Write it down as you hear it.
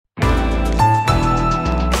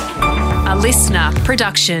listener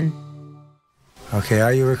production. Okay,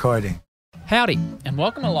 are you recording? Howdy, and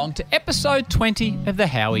welcome along to episode 20 of the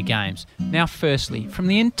Howie Games. Now, firstly, from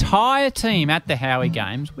the entire team at the Howie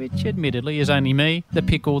Games, which admittedly is only me, the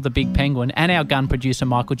Pickle, the Big Penguin, and our gun producer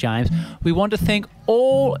Michael James, we want to thank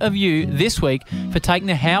all of you this week for taking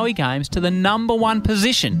the Howie Games to the #1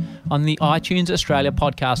 position on the iTunes Australia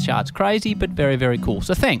podcast charts. Crazy, but very, very cool.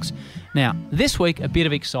 So thanks. Now, this week, a bit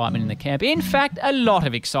of excitement in the camp. In fact, a lot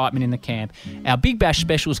of excitement in the camp. Our Big Bash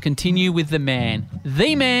specials continue with the man,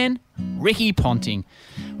 Ricky Ponting.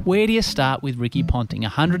 Where do you start with Ricky Ponting?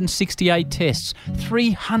 168 tests,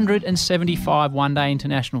 375 one-day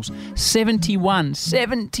internationals, 71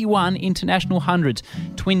 international hundreds,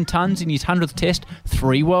 twin tons in his 100th test,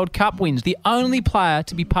 3 World Cup wins, the only player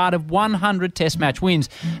to be part of 100 test match wins,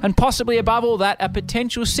 and possibly above all that, a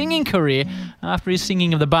potential singing career after his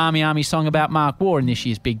singing of the Barmy Army song about Mark Waugh in this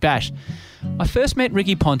year's Big Bash. I first met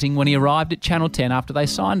Ricky Ponting when he arrived at Channel 10 after they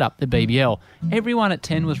signed up the BBL. Everyone at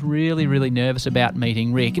 10 was really nervous about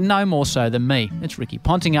meeting Rick, and no more so than me. It's Ricky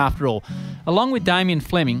Ponting after all. Along with Damien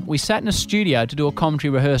Fleming, we sat in a studio to do a commentary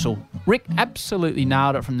rehearsal. Rick absolutely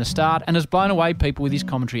nailed it from the start and has blown away people with his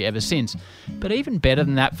commentary ever since. But even better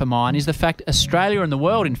than that for mine is the fact Australia and the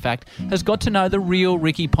world, in fact, has got to know the real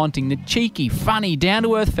Ricky Ponting, the cheeky, funny,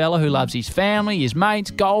 down-to-earth fella who loves his family, his mates,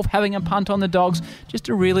 golf, having a punt on the dogs, just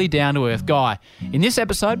a really down-to-earth guy. In this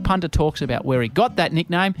episode, Punter talks about where he got that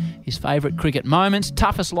nickname, his favourite cricket moments,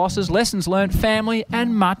 toughest losses, lessons learnt, family,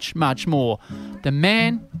 and much more. The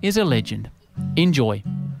man is a legend. Enjoy.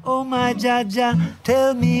 Oh my Jaja,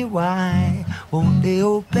 tell me why won't they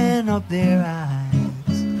open up their eyes?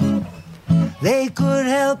 They could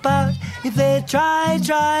help out if they try.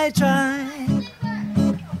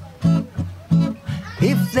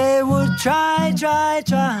 If they would try.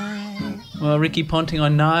 Well, Ricky Ponting, I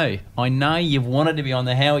know you've wanted to be on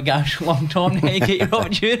the Howie Games for a long time. Now you get your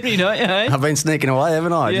opportunity, don't you? Eh? I've been sneaking away,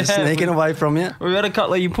 haven't I? Just sneaking away from you. We've had a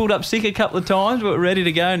couple. You pulled up sick a couple of times, but we're ready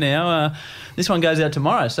to go now. This one goes out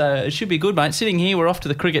tomorrow, so it should be good, mate. Sitting here, we're off to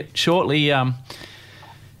the cricket shortly. You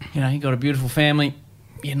got a beautiful family.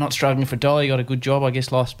 You're not struggling for dollar. You got a good job. I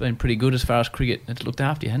guess life's been pretty good as far as cricket. It's looked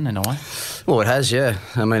after you, hasn't it, Noah? Well, it has, yeah.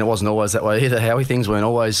 I mean, it wasn't always that way either, Howie. Things weren't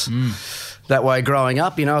always that way growing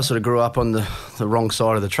up. You know, I sort of grew up on the wrong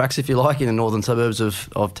side of the tracks, if you like, in the northern suburbs of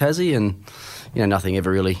Tassie, and nothing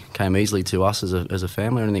ever really came easily to us as a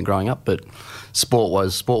family or anything growing up. But sport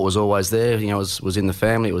was always there. You know, it was in the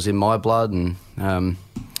family. It was in my blood, and from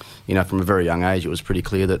a very young age, it was pretty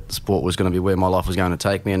clear that sport was going to be where my life was going to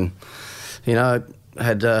take me. And I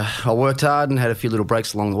worked hard and had a few little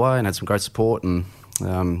breaks along the way, and had some great support and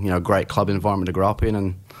a great club environment to grow up in.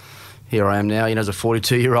 And here I am now, as a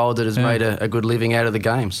 42-year-old that has made a good living out of the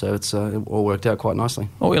game. So it all worked out quite nicely.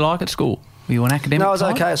 What were you like at school? Were you an academic? No, I was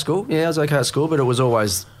okay at school. Yeah, I was okay at school, but it was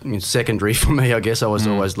always secondary for me, I guess. I was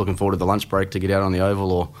always looking forward to the lunch break to get out on the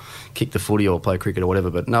oval or kick the footy or play cricket or whatever.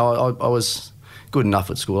 But no, I was good enough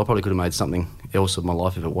at school. I probably could have made something else of my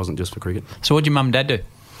life if it wasn't just for cricket. So what did your mum and dad do?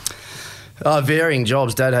 Varying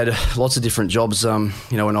jobs. Dad had lots of different jobs. When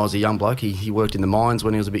I was a young bloke, he worked in the mines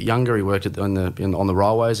when he was a bit younger. He worked on the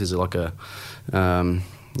railways as like a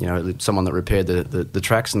someone that repaired the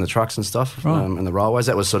tracks and the trucks and stuff, right. And the railways.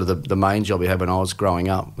 That was sort of the main job he had when I was growing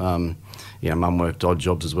up. Mum worked odd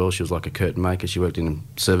jobs as well. She was like a curtain maker. She worked in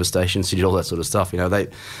service stations. She did all that sort of stuff. My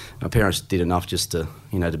parents did enough just to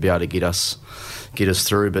to be able to get us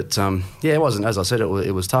through. But it wasn't, as I said,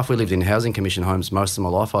 it was tough. We lived in housing commission homes most of my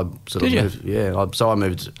life. I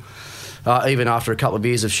moved. Even after a couple of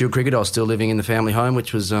years of shield cricket, I was still living in the family home,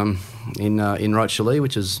 which was in Rochely,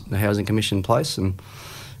 which is the housing commission place, and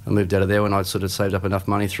I moved out of there when I'd sort of saved up enough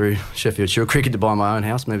money through Sheffield Shield Cricket to buy my own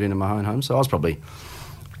house, moved into my own home. So I was probably,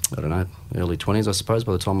 early 20s, I suppose,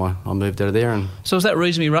 by the time I moved out of there. And so was that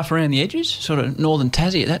reasonably rough around the edges, sort of northern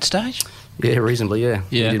Tassie at that stage? Yeah, reasonably, yeah.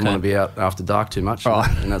 Yeah, you didn't want to be out after dark too much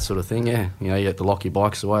and that sort of thing, yeah. You had to lock your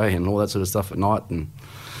bikes away and all that sort of stuff at night. And,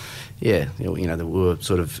 we were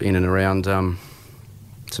sort of in and around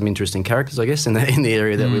some interesting characters, I guess, in the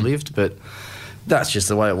area that we lived. But that's just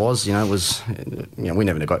the way it was. It was. We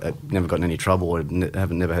never got in any trouble, or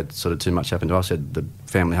never had sort of too much happen to us. Had the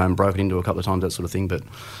family home broken into a couple of times, that sort of thing. But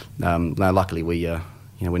luckily we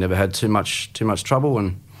never had too much trouble.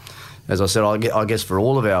 And as I said, I guess for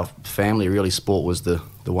all of our family, really, sport was the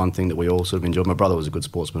one thing that we all sort of enjoyed. My brother was a good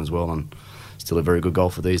sportsman as well, and still a very good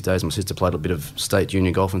golfer these days. My sister played a bit of state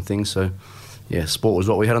junior golf and things. So yeah, sport was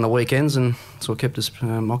what we had on the weekends, and it's what kept us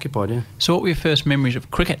occupied. Yeah. So what were your first memories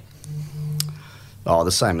of cricket? Oh,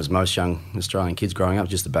 the same as most young Australian kids growing up,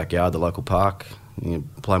 just the backyard, the local park,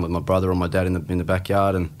 playing with my brother or my dad in the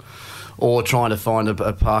backyard, and or trying to find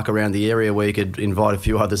a park around the area where you could invite a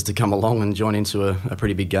few others to come along and join into a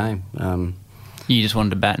pretty big game. You just wanted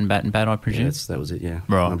to bat, I presume? Yeah, that was it, yeah.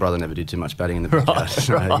 Right. My brother never did too much batting in the backyard.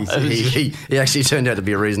 Right. He actually turned out to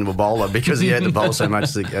be a reasonable bowler because he had to bowl so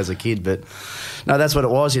much as a kid. But no, that's what it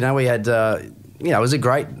was. We had, it was a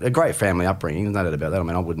great family upbringing. There's no doubt about that. I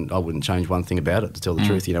mean, I wouldn't change one thing about it, to tell the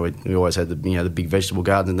truth. We always had the big vegetable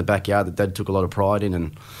garden in the backyard that Dad took a lot of pride in,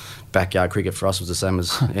 and backyard cricket for us was the same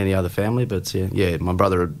as any other family. But yeah, my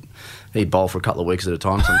brother, he'd bowl for a couple of weeks at a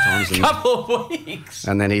time sometimes. Couple of weeks?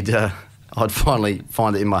 And then I'd finally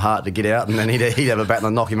find it in my heart to get out, and then he'd have a bat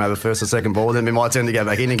and knock him over first or second ball, and then it'd be my turn to go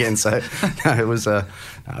back in again. So it was, I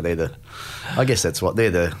guess they're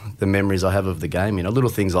the memories I have of the game. Little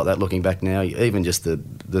things like that. Looking back now, even just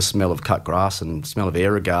the smell of cut grass and smell of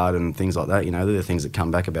air guard and things like that. They're the things that come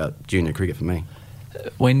back about junior cricket for me.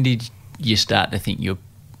 When did you start to think you're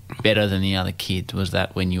better than the other kids? Was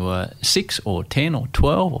that when you were 6 or 10 or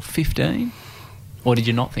 12 or 15? Or did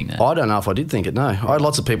you not think that? I don't know if I did think it, no. I had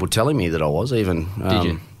lots of people telling me that I was, even. Did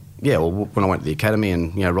you? Yeah, well, when I went to the academy,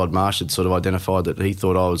 and Rod Marsh had sort of identified that he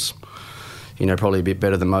thought I was, probably a bit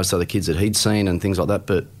better than most other kids that he'd seen and things like that.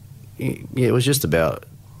 But yeah, it was just about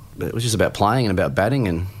playing and about batting,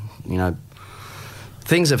 and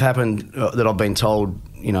things have happened that I've been told,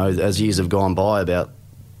 as years have gone by, about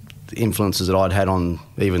influences that I'd had on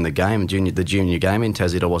even the game, the junior game in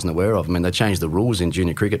Tassie that I wasn't aware of. I mean, they changed the rules in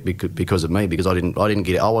junior cricket because of me, because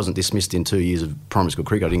I wasn't dismissed in 2 years of primary school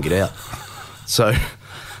cricket. I didn't get out. So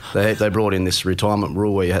they brought in this retirement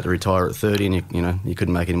rule where you had to retire at 30, and you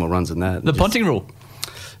couldn't make any more runs than that. The Ponting rule.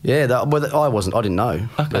 Yeah, I didn't know.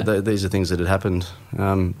 Okay. But these are things that had happened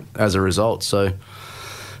as a result. So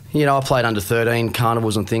I played under 13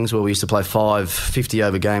 carnivals and things where we used to play 5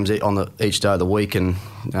 50-over games each day of the week, and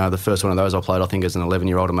the first one of those I played, I think, as an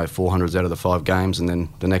 11-year-old. I made 400s out of the 5 games, and then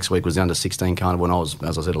the next week was the under 16 carnival, and I was,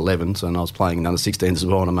 as I said, 11, and I was playing in under 16s as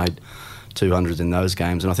well, and I made 200s in those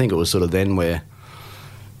games. And I think it was sort of then where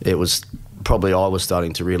it was probably I was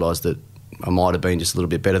starting to realise that I might have been just a little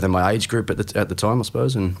bit better than my age group at the time, I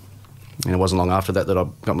suppose, and it wasn't long after that I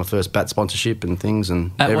got my first bat sponsorship and things.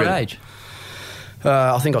 And at what age?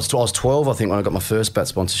 I think I was 12, I think, when I got my first bat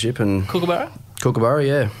sponsorship. And Kookaburra,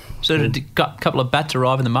 yeah. So a couple of bats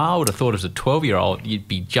arrive in the mail. I would have thought as a 12-year-old you'd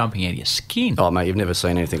be jumping out of your skin. Oh, mate, you've never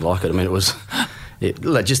seen anything like it. I mean, it was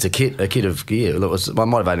just a kit of gear. I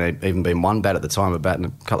might have even been one bat at the time, a bat and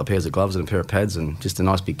a couple of pairs of gloves and a pair of pads and just a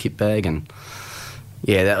nice big kit bag. And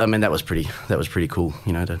yeah, that was pretty cool,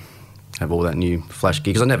 to have all that new flash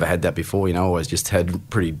gear, because I never had that before. I always just had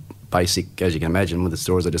pretty basic, as you can imagine with the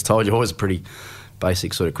stories I just told you, always pretty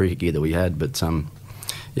basic sort of cricket gear that we had. But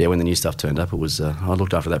yeah, when the new stuff turned up, it was I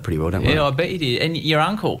looked after that pretty well, don't I? Yeah, I bet you did. And your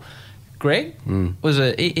uncle, Greg,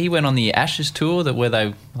 he went on the Ashes tour where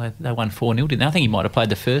they won 4-0, didn't they? I think he might have played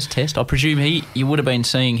the first test. I presume you would have been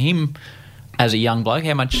seeing him as a young bloke.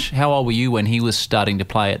 How old were you when he was starting to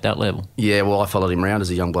play at that level? Yeah, well, I followed him around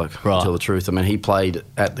as a young bloke, right, to tell the truth. I mean, he played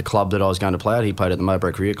at the club that I was going to play at. He played at the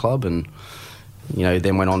Mowbray Career Club, and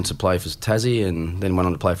then went on to play for Tassie, and then went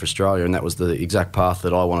on to play for Australia, and that was the exact path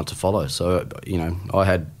that I wanted to follow. So, I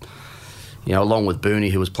had, along with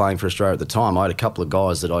Booney, who was playing for Australia at the time, I had a couple of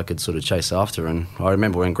guys that I could sort of chase after. And I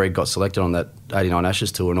remember when Greg got selected on that 89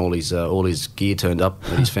 Ashes tour, and all his gear turned up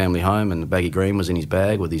at his family home, and the baggy green was in his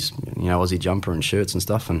bag with his Aussie jumper and shirts and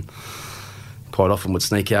stuff, and quite often would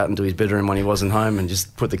sneak out into his bedroom when he wasn't home and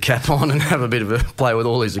just put the cap on and have a bit of a play with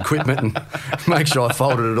all his equipment and make sure I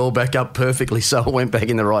folded it all back up perfectly so it went back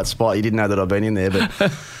in the right spot. He didn't know that I'd been in there, but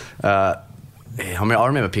yeah, I mean, I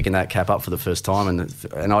remember picking that cap up for the first time,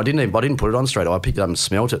 and I didn't put it on straight away. I picked it up and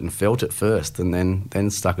smelt it and felt it first, and then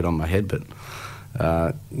stuck it on my head. But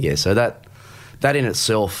yeah, so that in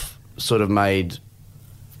itself sort of made,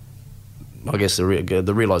 I guess, the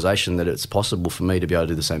realisation that it's possible for me to be able to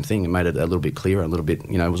do the same thing, and made it a little bit clearer, a little bit,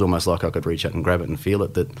 it was almost like I could reach out and grab it and feel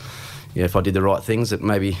it, that if I did the right things, that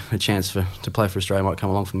maybe a chance to play for Australia might come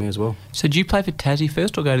along for me as well. So did you play for Tassie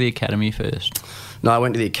first or go to the academy first? No, I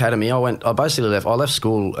went to the academy. I left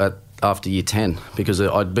school after year 10 because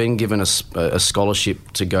I'd been given a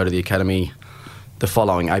scholarship to go to the academy the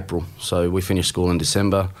following April. So we finished school in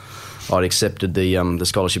December. I'd accepted the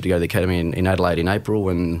scholarship to go to the academy in Adelaide in April,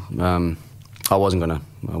 and I wasn't gonna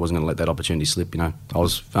let that opportunity slip. I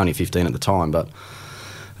was only 15 at the time, but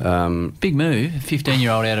big move. A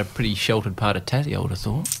 15-year-old out of a pretty sheltered part of Tassie, I would have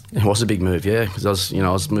thought. It was a big move, yeah, because I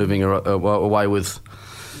was moving away with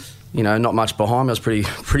not much behind me. I was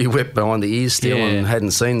pretty wet behind the ears still, and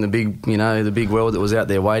hadn't seen the big world that was out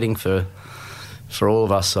there waiting for for all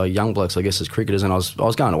of us young blokes, I guess, as cricketers, and I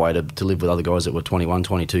was going away to live with other guys that were 21,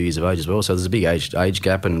 22 years of age as well. So there's a big age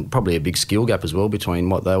gap and probably a big skill gap as well between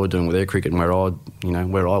what they were doing with their cricket and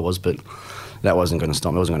where I was. But that wasn't going to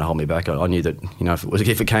stop me. It wasn't going to hold me back. I knew that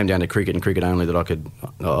if it came down to cricket and cricket only, that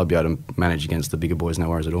I'd be able to manage against the bigger boys, no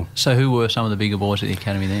worries at all. So who were some of the bigger boys at the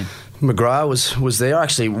academy then? McGrath was there.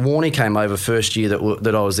 Actually, Warney came over first year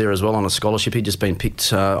that I was there as well on a scholarship. He'd just been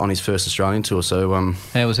picked on his first Australian tour. So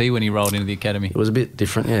how was he when he rolled into the academy? It was a bit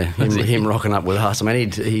different, yeah. Him rocking up with us. I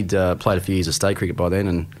mean, he'd played a few years of state cricket by then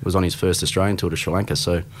and was on his first Australian tour to Sri Lanka.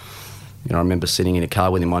 So I remember sitting in a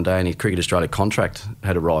car with him one day and his Cricket Australia contract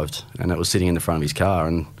had arrived and it was sitting in the front of his car,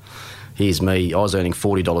 and here's me. I was earning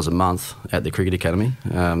 $40 a month at the Cricket Academy,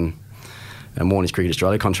 and Warney's Cricket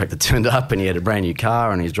Australia contract had turned up and he had a brand new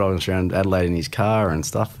car and he's driving us around Adelaide in his car and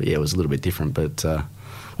stuff. Yeah, it was a little bit different, but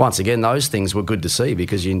once again, those things were good to see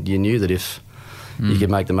because you knew that if you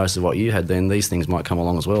could make the most of what you had, then these things might come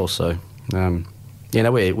along as well. So,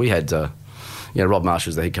 we had... Rob Marsh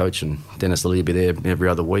was the head coach and Dennis Lilly would be there every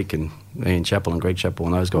other week, and Ian Chappell and Greg Chappell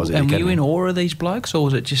and those guys. And were you in awe of these blokes, or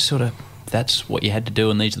was it just sort of that's what you had to do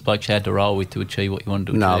and these are the blokes you had to roll with to achieve what you wanted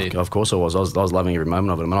to achieve? No, of course I was. I was loving every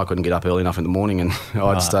moment of it. I mean, I couldn't get up early enough in the morning and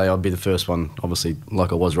I'd be the first one, obviously,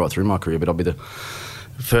 like I was right through my career, but I'd be the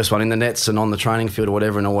first one in the nets and on the training field or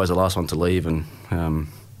whatever, and always the last one to leave, and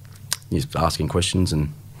just asking questions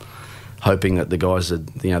and hoping that the guys,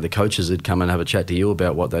 the coaches would come and have a chat to you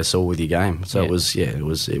about what they saw with your game. So it was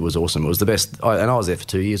awesome. It was the best, and I was there for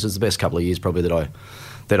 2 years. It was the best couple of years probably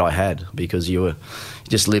that I had, because you were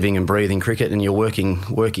just living and breathing cricket, and you're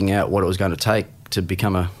working out what it was going to take to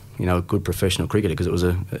become a good professional cricketer, because it was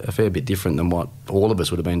a fair bit different than what all of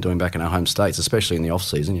us would have been doing back in our home states, especially in the off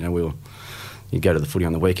season. You'd go to the footy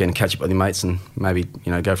on the weekend, catch up with your mates, and maybe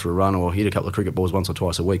go for a run or hit a couple of cricket balls once or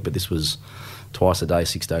twice a week. But this was twice a day,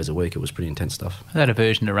 6 days a week. It was pretty intense stuff. That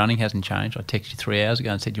aversion to running hasn't changed. I texted you 3 hours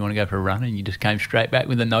ago and said you want to go for a run, and you just came straight back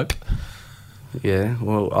with a nope. Yeah,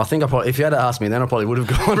 well, I think if you had asked me then, I probably would have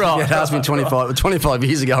gone. Right. If you had asked me 25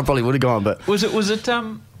 years ago, I probably would have gone. But was it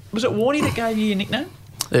Warney that gave you your nickname?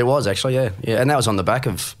 It was actually, yeah, and that was on the back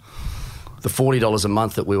of the $40 a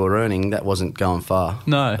month that we were earning. That wasn't going far.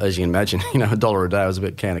 No. As you can imagine, $1 a day was a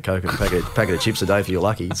bit can of Coke and a packet of chips a day if you're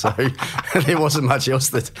lucky. So there wasn't much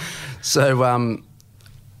else it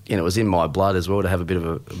was in my blood as well to have a bit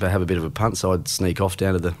of a punt. So I'd sneak off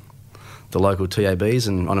down to the local TABs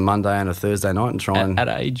and on a Monday and a Thursday night and try at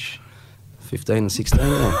age 15 and 16,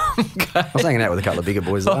 yeah. Okay. I was hanging out with a couple of bigger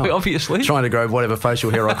boys. Obviously. Trying to grow whatever facial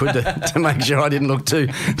hair I could to make sure I didn't look too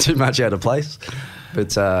much out of place.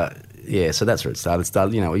 But so that's where it started.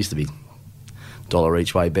 It used to be $1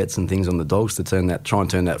 each way bets and things on the dogs to try and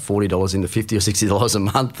turn that $40 into $50 or $60 a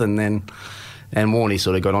month, and Warney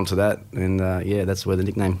sort of got onto that, and that's where the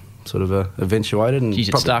nickname sort of eventuated. And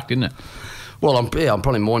it stuck, didn't it? Well, I'm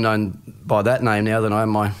probably more known by that name now than I am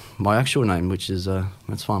my actual name, which is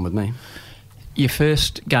that's fine with me. Your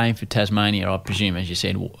first game for Tasmania, I presume, as you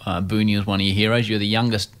said, Booney was one of your heroes. You're the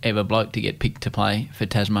youngest ever bloke to get picked to play for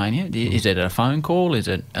Tasmania. Is it a phone call? Is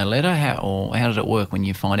it a letter? How does it work when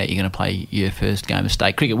you find out you're going to play your first game of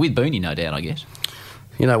state cricket with Booney, no doubt, I guess?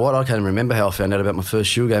 You know what? I can't remember how I found out about my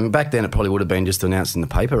first Shield game. Back then, it probably would have been just announced in the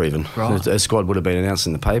paper, even. Right. A squad would have been announced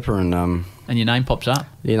in the paper, and your name pops up.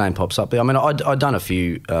 Your name pops up. I mean, I'd done a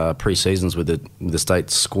few pre-seasons with the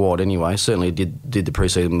state squad anyway. Certainly did the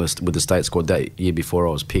pre-season with the state squad that year before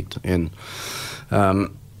I was picked, and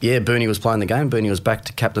Booney was playing the game. Booney was back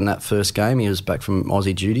to captain that first game. He was back from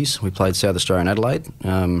Aussie duties. We played South Australia and Adelaide.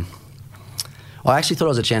 I actually thought I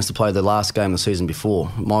was a chance to play the last game of the season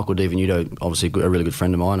before. Michael DiVenuto, obviously a really good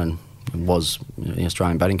friend of mine and was an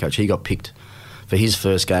Australian batting coach, he got picked for his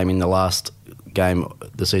first game in the last game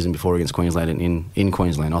the season before against Queensland in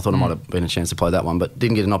Queensland. I thought it might have been a chance to play that one, but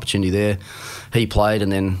didn't get an opportunity there. He played,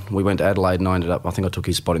 and then we went to Adelaide, and I think I took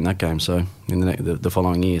his spot in that game, so in the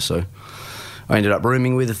following year. So I ended up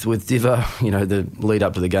rooming with Diva. The lead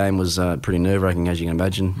up to the game was pretty nerve-wracking, as you can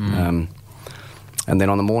imagine. And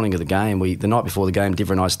then on the morning of the game, the night before the game,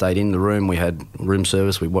 Diva and I stayed in the room. We had room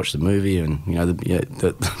service. We watched the movie, and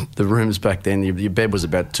the rooms back then, your bed was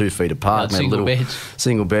about 2 feet apart. Single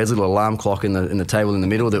beds, little alarm clock in the table in the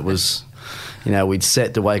middle that was, we'd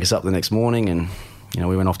set to wake us up the next morning, and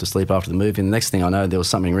we went off to sleep after the movie. And the next thing I know, there was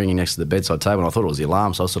something ringing next to the bedside table, and I thought it was the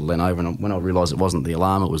alarm. So I sort of leant over, and when I realised it wasn't the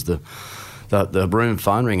alarm, it was the room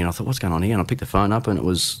phone ringing. I thought, what's going on here? And I picked the phone up, and it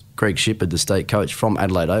was Greg Shippard, the state coach from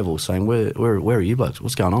Adelaide Oval, saying, where are you blokes?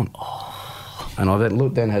 What's going on? And I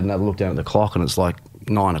then had another look down at the clock, and it's like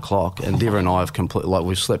 9 o'clock, and Diva and I have completely, like,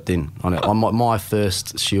 we've slept in on my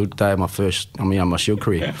first Shield day of my Shield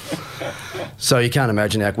career. So you can't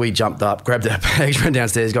imagine how we jumped up, grabbed our bags, ran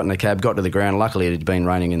downstairs, got in the cab, got to the ground. Luckily, it had been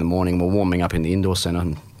raining in the morning. We're warming up in the indoor centre,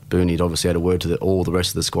 and Booney had obviously had a word to all the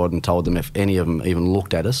rest of the squad and told them if any of them even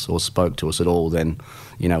looked at us or spoke to us at all, then,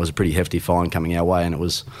 you know, it was a pretty hefty fine coming our way, and it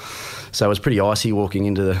was pretty icy walking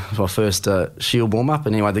into my first Shield warm-up.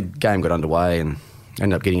 And anyway, the game got underway and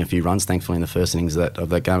ended up getting a few runs, thankfully, in the first innings of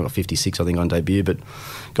that game. I got 56, I think, on debut, but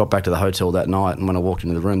got back to the hotel that night, and when I walked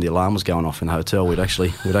into the room, the alarm was going off in the hotel. We'd actually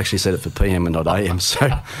set it for PM and not AM, so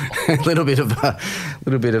a little bit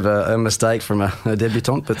of a mistake from a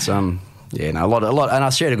debutante, but yeah, no, a lot, and I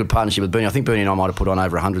shared a good partnership with Booney. I think Booney and I might have put on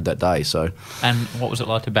over 100 that day. So, and what was it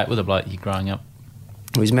like to bat with a bloke you growing up?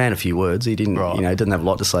 Well, he's man a few words. He didn't, didn't have a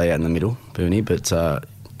lot to say out in the middle, Booney, but.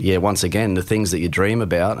 Yeah, once again, the things that you dream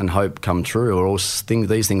about and hope come true are all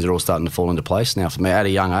these things are all starting to fall into place now for me at a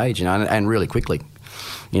young age, you know, and really quickly.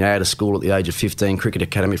 You know, out of school at the age of 15, cricket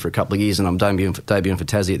academy for a couple of years, and I'm debuting for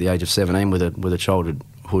Tassie at the age of 17 with a childhood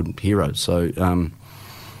hero. So,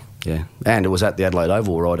 yeah, and it was at the Adelaide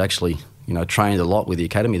Oval where I'd actually, you know, trained a lot with the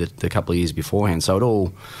academy the couple of years beforehand. So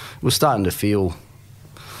it was starting to feel,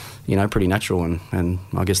 you know, pretty natural and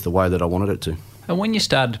I guess the way that I wanted it to. And when you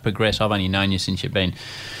started to progress, I've only known you since you've been,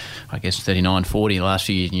 I guess, 39, 40 the last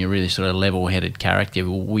few years, and you're really sort of level-headed character.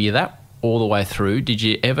 Were you that all the way through? Did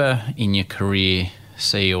you ever in your career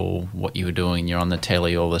see all what you were doing, you're on the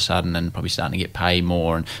telly all of a sudden and probably starting to get paid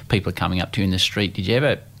more and people are coming up to you in the street? Did you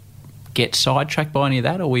ever get sidetracked by any of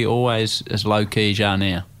that, or were you always as low-key as you are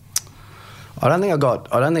now? I don't think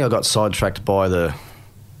I got sidetracked by the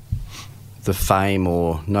fame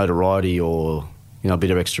or notoriety or, you know, a bit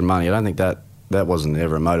of extra money. I don't think that wasn't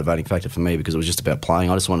ever a motivating factor for me, because it was just about playing.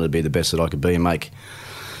 I just wanted to be the best that I could be and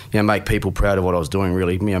make people proud of what I was doing,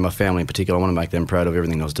 really. You know, my family in particular, I want to make them proud of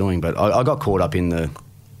everything I was doing. But I got caught up in the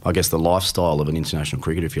lifestyle of an international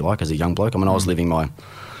cricketer, if you like, as a young bloke. I mean, I was living my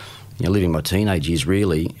teenage years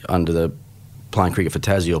really under playing cricket for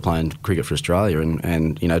Tassie or playing cricket for Australia,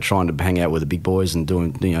 and you know, trying to hang out with the big boys and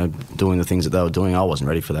doing the things that they were doing. I wasn't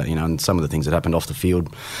ready for that, you know, and some of the things that happened off the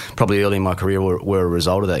field probably early in my career were a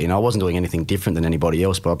result of that. You know, I wasn't doing anything different than anybody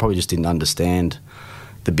else, but I probably just didn't understand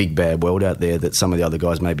the big bad world out there that some of the other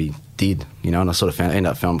guys maybe did, you know, and I sort of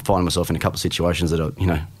finding myself in a couple of situations that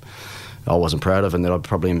I wasn't proud of, and that I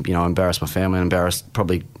probably, you know, embarrassed my family and embarrassed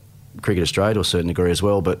probably Cricket Australia to a certain degree as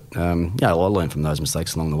well. But I learned from those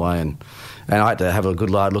mistakes along the way, and I had to have a good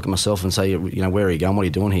hard look at myself and say, you know, where are you going? What are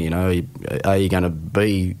you doing here? You know, are you going to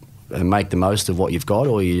be and make the most of what you've got,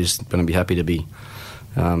 or are you just going to be happy to be,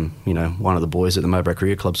 you know, one of the boys at the Mowbray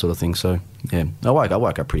Career Club sort of thing? So yeah, I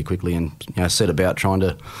woke up pretty quickly and, you know, set about trying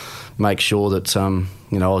to make sure that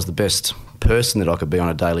you know, I was the best person that I could be on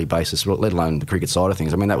a daily basis, let alone the cricket side of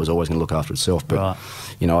things. I mean, that was always going to look after itself, but right.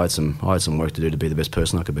 You know, I had some work to do to be the best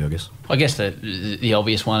person I could be, I guess. I guess the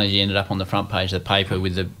obvious one is you ended up on the front page of the paper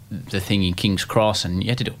with the thing in King's Cross, and you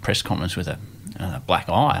had to do a press conference with a black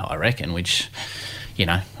eye, I reckon, which, you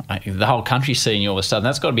know, the whole country's seeing you all of a sudden.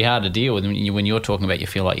 That's got to be hard to deal with when you're talking about you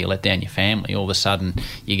feel like you let down your family. All of a sudden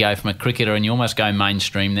you go from a cricketer and you almost go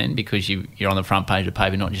mainstream then, because you're on the front page of the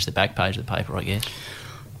paper, not just the back page of the paper, I guess.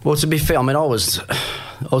 Well, to be fair, I mean, I was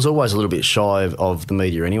always a little bit shy of the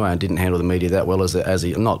media anyway, and didn't handle the media that well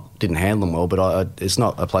didn't handle them well, but it's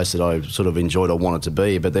not a place that I sort of enjoyed or wanted to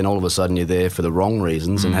be. But then all of a sudden you're there for the wrong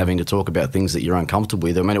reasons and having to talk about things that you're uncomfortable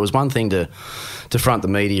with. I mean, it was one thing to front the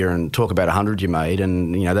media and talk about 100 you made,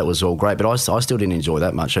 and, you know, that was all great, but I still didn't enjoy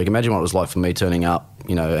that much. So you can imagine what it was like for me turning up,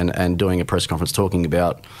 you know, and doing a press conference talking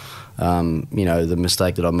about, you know, the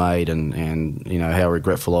mistake that I made and you know, how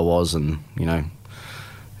regretful I was, and, you know,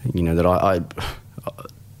 that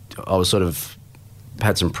I was sort of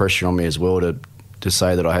had some pressure on me as well to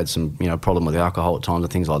say that I had some, you know, problem with alcohol at times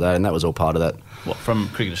and things like that, and that was all part of that. What, from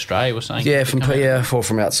Cricket Australia was saying? Yeah,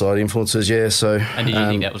 from outside influences, yeah. So. And did you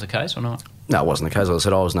think that was the case or not? No, it wasn't the case. As I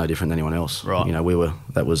said, I was no different than anyone else. Right. You know,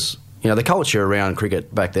 that was, you know, the culture around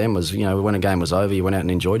cricket back then was, you know, when a game was over, you went out and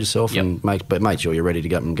enjoyed yourself, yep. and made sure you're ready to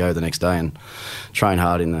get up and go the next day and train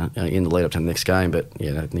hard in the lead up to the next game. But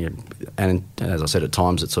yeah, and as I said, at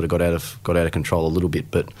times it sort of got out of control a little bit.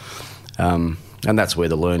 But and that's where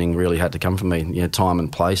the learning really had to come from me. You know, time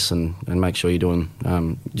and place, and make sure you're doing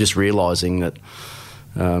just realising that.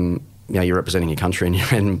 you're representing your country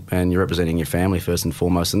and you're representing your family first and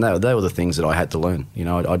foremost. And they were the things that I had to learn.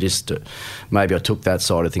 I just maybe I took that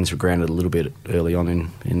side of things for granted a little bit early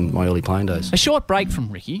on in my early playing days. A short break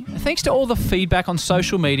from Ricky. Thanks to all the feedback on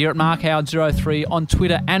social media at MarkHoward03 on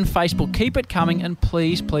Twitter and Facebook. Keep it coming, and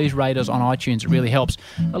please rate us on iTunes. It really helps.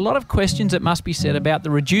 A lot of questions that must be said about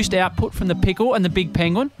the reduced output from the Pickle and the Big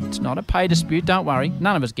Penguin. It's not a pay dispute, don't worry.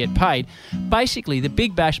 None of us get paid. Basically, the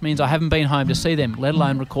Big Bash means I haven't been home to see them, let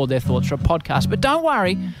alone record their thoughts for a podcast. But don't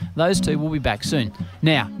worry, those two will be back soon.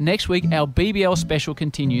 Now, next week, our BBL special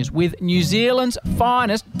continues with New Zealand's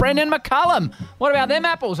finest, Brendan McCullum. What about them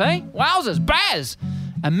apples, eh? Wowzers, Baz!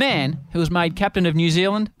 A man who was made captain of New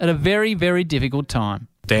Zealand at a very, very difficult time.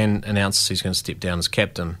 Dan announced he's going to step down as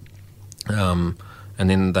captain. And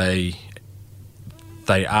then they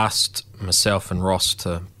asked myself and Ross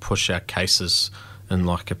to push our cases in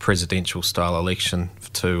like a presidential style election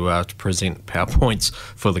to present PowerPoints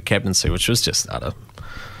for the captaincy, which was just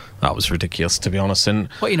that was ridiculous, to be honest. And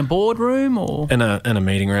what, in a boardroom or in a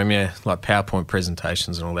meeting room? Yeah, like PowerPoint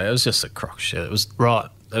presentations and all that. It was just a crock shit. It was right.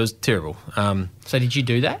 It was terrible. So did you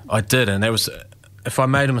do that? I did, and that was if I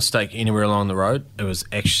made a mistake anywhere along the road, it was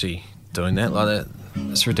actually doing that like that.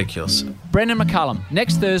 It's ridiculous. Brendan McCullum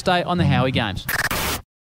next Thursday on the Howie Games.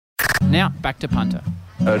 Now back to punter.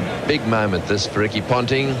 A big moment this for Ricky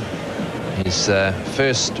Ponting. His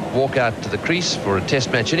first walk out to the crease for a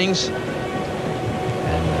test match innings.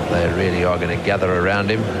 And they really are going to gather around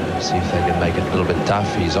him, see if they can make it a little bit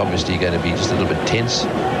tough. He's obviously going to be just a little bit tense.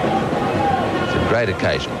 It's a great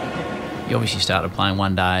occasion. You obviously started playing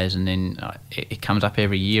one days, and then it comes up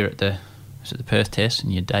every year at the Perth Test,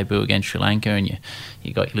 and you debut against Sri Lanka, and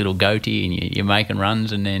you got your little goatee, and you're making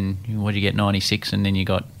runs, and then what do you get, 96, and then you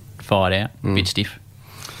got fired out, a bit stiff,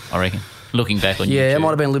 I reckon. Looking back on yeah, YouTube. It might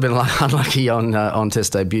have been a little bit unlucky on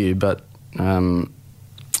Test debut, but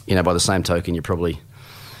by the same token,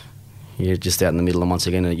 you're just out in the middle, and once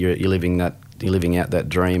again, you're living out that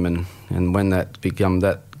dream, and when that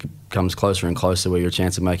comes closer and closer, where you're a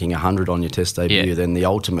chance of making 100 on your Test debut, then the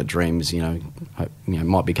ultimate dreams,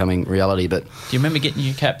 might be coming reality. But do you remember getting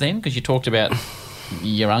your cap then? Because you talked about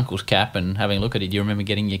your uncle's cap and having a look at it. Do you remember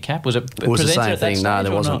getting your cap? Was it the same thing? No,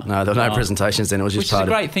 there wasn't. No, there were no presentations then. It was just part of...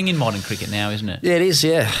 Which is a great thing in modern cricket now, isn't it? Yeah, it is,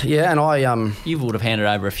 yeah. And I... You would have handed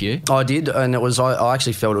over a few. I did, and it was. I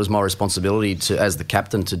actually felt it was my responsibility as the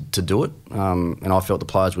captain to do it, and I felt the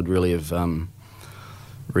players would really have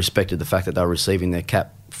respected the fact that they were receiving their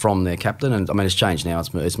cap from their captain. And I mean, it's changed now.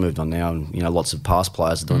 It's moved on now, and lots of past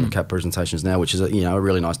players are doing the cap presentations now, which is a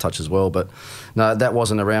really nice touch as well. But no, that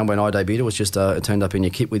wasn't around when I debuted. It was just it turned up in your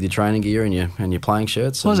kit with your training gear and your playing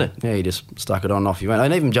shirts. Was it? Yeah, you just stuck it on and off you went.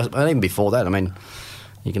 And even before that, I mean,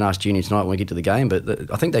 you can ask Junior tonight when we get to the game, but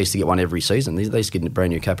I think they used to get one every season. They used to get a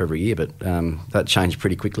brand new cap every year, but that changed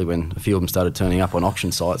pretty quickly when a few of them started turning up on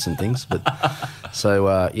auction sites and things. But so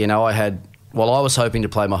I had. Well, I was hoping to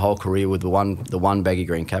play my whole career with the one baggy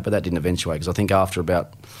green cap, but that didn't eventuate, because I think after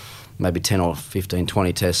about maybe 10 or 15,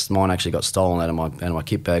 20 tests, mine actually got stolen out of my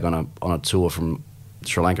kit bag on a tour from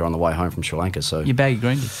Sri Lanka on the way home from Sri Lanka. So your baggy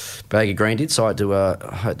green did? Baggy green did. So I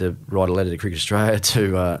had to write a letter to Cricket Australia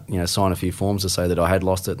to sign a few forms to say that I had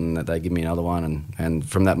lost it and that they'd give me another one. And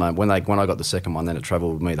from that moment, when I got the second one, then it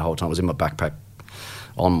travelled with me the whole time. It was in my backpack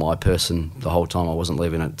on my person the whole time. I wasn't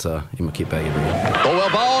leaving it in my kit bag every year. Oh,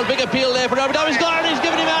 well bowled, big appeal there for LBW. He's got it, he's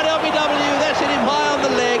given him out LBW. That's hit him high on the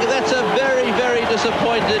leg. That's a very, very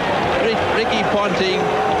disappointed Ricky Ponting.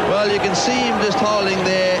 Well, you can see him just holding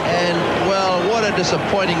there, and, well, what a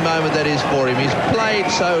disappointing moment that is for him. He's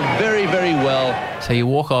played so very, very well. So you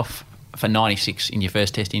walk off for 96 in your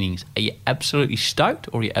first Test innings. Are you absolutely stoked,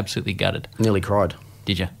 or are you absolutely gutted? Nearly cried.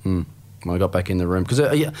 Did you? When I got back in the room, because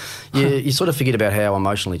you sort of forget about how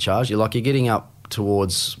emotionally charged you're getting up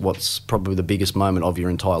towards what's probably the biggest moment of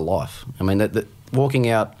your entire life. I mean, that walking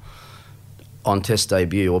out on Test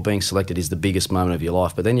debut or being selected is the biggest moment of your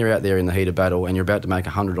life, but then you're out there in the heat of battle and you're about to make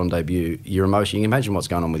 100 on debut. Your emotion, you can imagine what's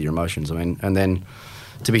going on with your emotions. I mean, and then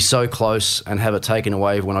to be so close and have it taken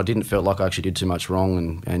away when I didn't feel like I actually did too much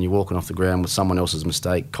wrong, and you're walking off the ground with someone else's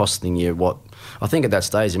mistake costing you what I think at that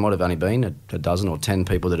stage there might have only been a dozen or 10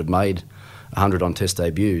 people that have made 100 on Test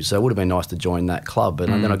debut, so it would have been nice to join that club. But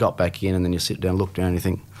then I got back in, and then you sit down, look down, and you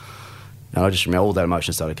think, and I just remember all that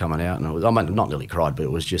emotion started coming out, and I not nearly cried, but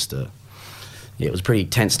it was just it was a pretty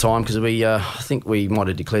tense time, because I think we might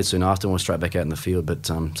have declared soon after and went straight back out in the field, but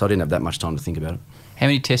so I didn't have that much time to think about it. How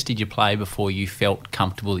many tests did you play before you felt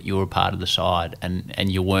comfortable that you were a part of the side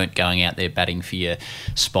and you weren't going out there batting for your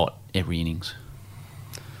spot every innings?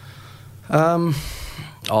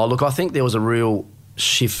 Look, I think there was a real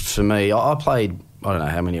shift for me. I played I don't know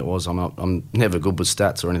how many it was. I'm never good with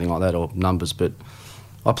stats or anything like that or numbers, but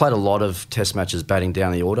I played a lot of Test matches batting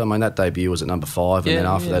down the order. I mean, that debut was at number 5, and then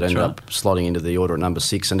after that ended up slotting into the order at number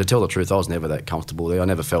 6. And to tell the truth, I was never that comfortable there. I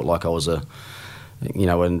never felt like I was an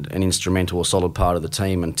instrumental or solid part of the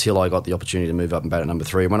team until I got the opportunity to move up and bat at number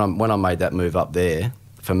 3. When I made that move up there,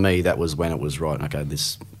 for me, that was when it was right. Okay,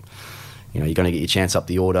 this, you're going to get your chance up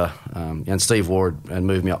the order. And Steve Ward and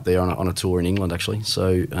moved me up there on a tour in England, actually.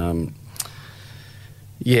 So.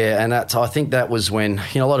 And I think that was when,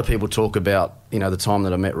 a lot of people talk about, the time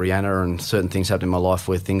that I met Rihanna and certain things happened in my life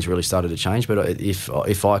where things really started to change. But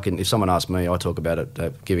if someone asked me, I talk about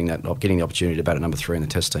it, getting the opportunity to bat at number 3 in the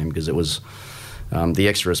Test team, because it was the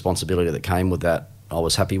extra responsibility that came with that. I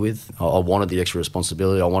was happy with. I wanted the extra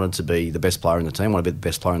responsibility. I wanted to be the best player in the team. I wanted to be the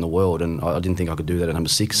best player in the world, and I didn't think I could do that at number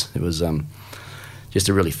 6. It was just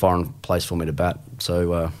a really foreign place for me to bat.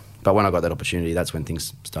 So, but when I got that opportunity, that's when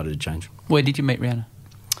things started to change. Where did you meet Rihanna?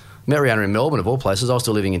 Met Rihanna in Melbourne, of all places. I was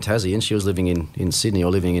still living in Tassie, and she was living in Sydney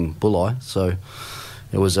or living in Bulli. So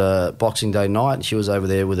it was a Boxing Day night, and she was over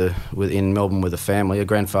there in Melbourne with a family. Her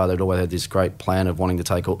grandfather had always had this great plan of wanting to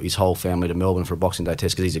take his whole family to Melbourne for a Boxing Day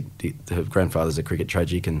test, because her grandfather's a cricket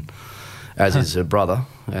tragic, and as is her brother.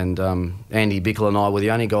 And Andy Bickle and I were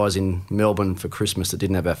the only guys in Melbourne for Christmas that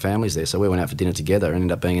didn't have our families there. So we went out for dinner together and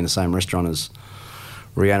ended up being in the same restaurant as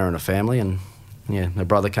Rihanna and her family. And yeah, her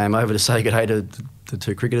brother came over to say good day to the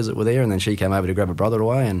 2 cricketers that were there, and then she came over to grab her brother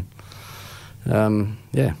away, and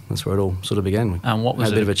that's where it all sort of began. We had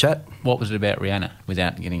a bit of a chat. What was it about Rihanna,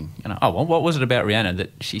 without getting, what was it about Rihanna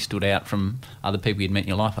that she stood out from other people you'd met in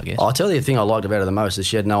your life, I guess? I'll tell you the thing I liked about her the most is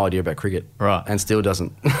she had no idea about cricket. Right. And still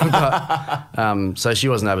doesn't. But, so she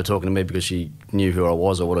wasn't over talking to me because she knew who I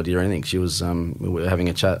was or what I did or anything. She was we were having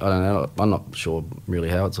a chat. I don't know. I'm not sure really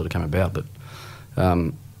how it sort of came about, but...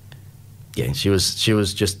 she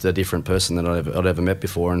was just a different person than I'd ever met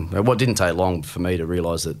before, and what didn't take long for me to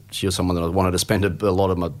realise that she was someone that I wanted to spend a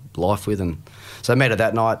lot of my life with. And so I met her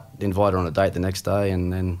that night, invited her on a date the next day,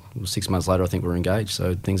 and then 6 months later I think we were engaged.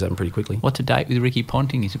 So things happened pretty quickly. What's a date with Ricky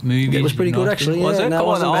Ponting? Is it movies? It was pretty good, actually. Was it? No,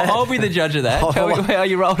 Come on, I'll be the judge of that. Tell me how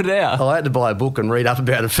you rolled it out. I had to buy a book and read up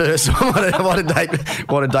about it first,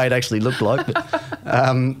 what a date actually looked like. But,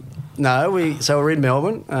 so we're in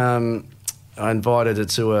Melbourne. I invited her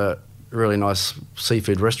to a really nice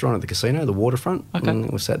seafood restaurant at the casino, the Waterfront. Okay.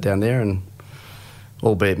 And we sat down there, and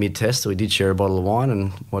albeit mid-test, we did share a bottle of wine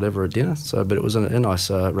and whatever at dinner. So, but it was a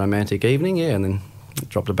nice romantic evening, and then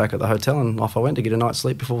dropped her back at the hotel, and off I went to get a night's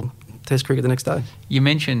sleep before Test cricket the next day. You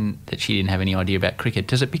mentioned that she didn't have any idea about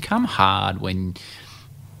cricket. It become hard when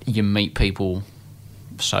you meet people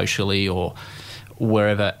socially or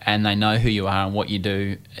wherever, and they know who you are and what you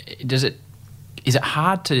do? Is it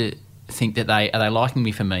hard to think that are they liking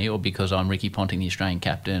me for me or because I'm Ricky Ponting, the Australian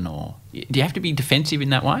captain, or do you have to be defensive in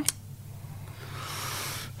that way?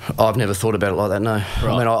 I've never thought about it like that, no. Right.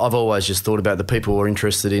 I mean, I've always just thought about the people who are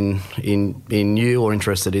interested in you or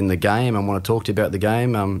interested in the game and want to talk to you about the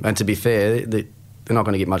game. And to be fair, they're not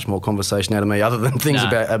going to get much more conversation out of me other than things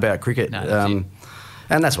about cricket. No, that's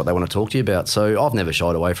and that's what they want to talk to you about. So I've never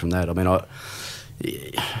shied away from that. I mean,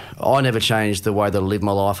 I never changed the way that I lived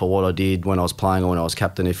my life or what I did when I was playing or when I was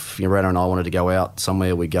captain. If Rana and I wanted to go out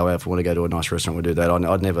somewhere, we'd go out. If we want to go to a nice restaurant, we'd do that. I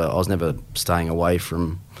was never staying away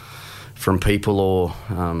from people, or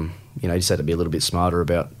you just had to be a little bit smarter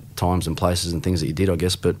about times and places and things that you did, I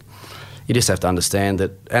guess. But you just have to understand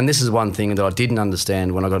that, and this is one thing that I didn't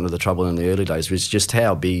understand when I got into the trouble in the early days, was just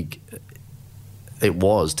how big it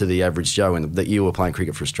was to the average Joe and that you were playing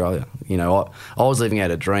cricket for Australia. I was living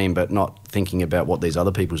out a dream, but not thinking about what these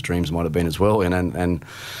other people's dreams might have been as well. And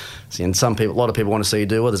some people, a lot of people want to see you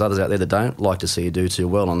do well. There's others out there that don't like to see you do too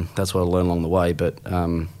well, and that's what I learned along the way. But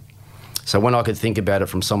so when I could think about it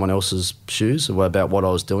from someone else's shoes about what I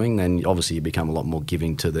was doing, then obviously you become a lot more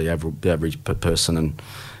giving to the average person, and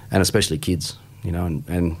especially kids. And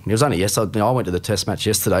it was only yesterday. I went to the Test match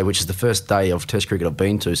yesterday, which is the first day of Test cricket I've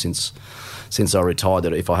been to since I retired,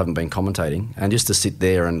 that if I haven't been commentating, and just to sit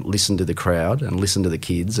there and listen to the crowd and listen to the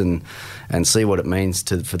kids and see what it means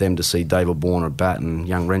for them to see David Warner bat and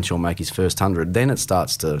young Renshaw make his first 100, then it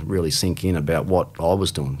starts to really sink in about what I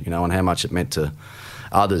was doing, and how much it meant to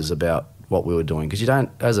others about what we were doing. Because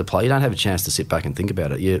as a player, you don't have a chance to sit back and think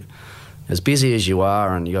about it. You're as busy as you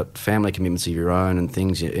are, and you've got family commitments of your own and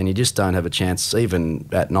things, and you just don't have a chance, even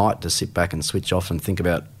at night, to sit back and switch off and think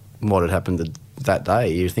about what had happened that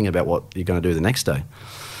day. You're thinking about what you're going to do the next day.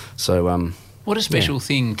 So what a special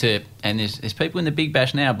thing and there's people in the Big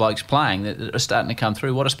Bash now, blokes playing, that are starting to come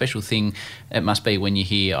through. What a special thing it must be when you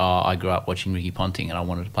hear, I grew up watching Ricky Ponting and I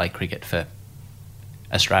wanted to play cricket for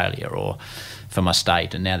Australia or for my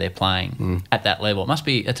state, and now they're playing at that level. It must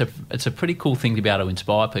be. It's a pretty cool thing to be able to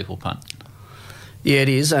inspire people, Punt. Yeah, it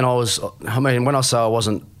is. And when I say I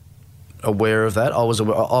wasn't aware of that, I was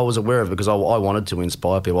aware of it because I wanted to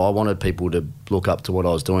inspire people. I wanted people to look up to what I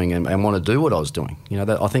was doing and want to do what I was doing.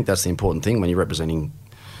 I think that's the important thing when you're representing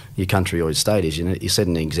your country or your state is you set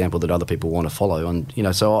an example that other people want to follow.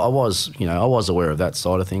 And so I was aware of that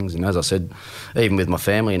side of things. And as I said, even with my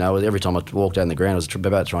family, every time I walked out in the ground, I was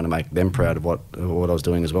about trying to make them proud of what I was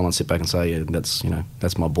doing as well, and sit back and say, yeah,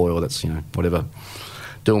 that's my boy, or that's whatever,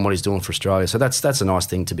 doing what he's doing for Australia. So that's a nice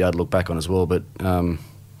thing to be able to look back on as well. But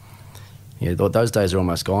those days are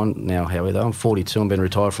almost gone now, Howie, though. I'm 42 and been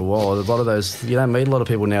retired for a while. A lot of those, you don't meet a lot of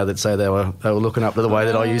people now that say they were looking up to the way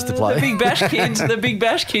that I used to play. The Big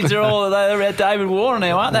Bash kids are all they're at David Warner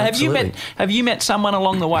now, aren't they? Have you met someone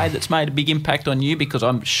along the way that's made a big impact on you? Because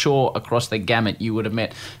I'm sure across the gamut you would have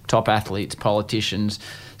met top athletes, politicians,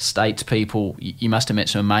 statespeople. You must have met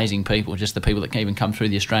some amazing people, just the people that can even come through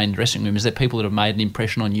the Australian dressing room. Is there people that have made an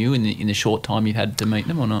impression on you in the short time you've had to meet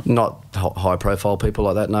them or not? Not high-profile people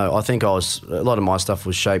like that, no. I think a lot of my stuff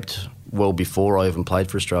was shaped well before I even played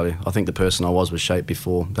for Australia. I think the person I was shaped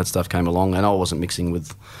before that stuff came along, and I wasn't mixing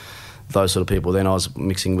with those sort of people then. I was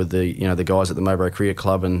mixing with the guys at the Mowbray Cricket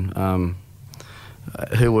Club and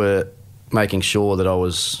who were making sure that I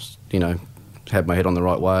was, had my head on the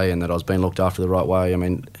right way and that I was being looked after the right way. I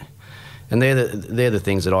mean, and they're the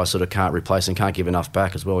things that I sort of can't replace and can't give enough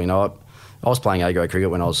back as well. I was playing A-grade cricket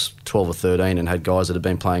when I was 12 or 13 and had guys that had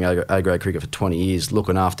been playing A-grade cricket for 20 years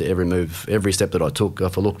looking after every move, every step that I took.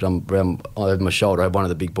 If I looked around over my shoulder, I had one of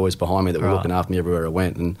the big boys behind me that were looking after me everywhere I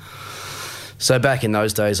went. And so back in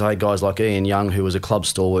those days, I had guys like Ian Young, who was a club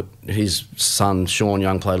stalwart. His son, Sean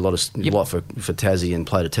Young, played a lot for Tassie and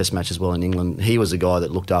played a test match as well in England. He was a guy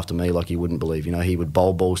that looked after me like you wouldn't believe. He would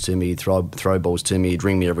bowl balls to me, he'd throw balls to me, he'd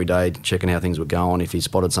ring me every day, checking how things were going. If he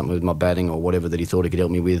spotted something with my batting or whatever that he thought he could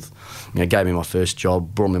help me with, gave me my first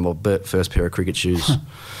job, brought me my first pair of cricket shoes.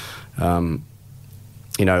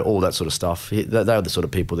 All that sort of stuff. They were the sort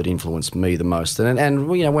of people that influenced me the most. And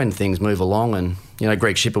when things move along, and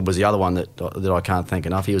Greg Shippard was the other one that I can't thank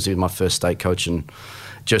enough. He was my first state coach and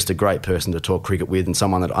just a great person to talk cricket with, and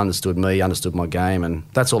someone that understood me, understood my game, and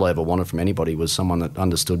that's all I ever wanted from anybody, was someone that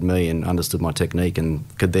understood me and understood my technique and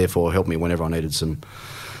could therefore help me whenever I needed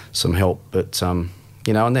some help. But and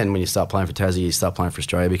then when you start playing for Tassie, you start playing for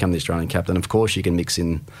Australia, become the Australian captain. Of course, you can mix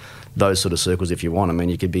in those sort of circles if you want. I mean,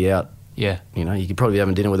 you could be out. Yeah. You could probably be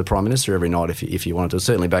having dinner with the Prime Minister every night if you wanted to.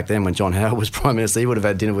 Certainly back then when John Howard was Prime Minister, he would have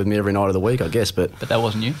had dinner with me every night of the week, I guess. But that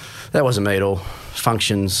wasn't you? That wasn't me at all.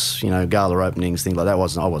 Functions, gala openings, things like that. I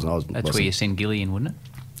wasn't. That's where you send Gilly in, wouldn't it?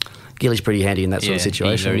 Gilly's pretty handy in that sort of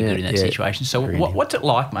situation. He's very good in that situation. So what's it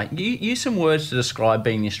like, mate? Use some words to describe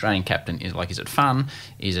being the Australian captain. Is it fun?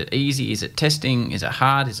 Is it easy? Is it testing? Is it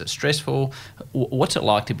hard? Is it stressful? What's it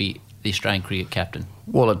like to be the Australian cricket captain?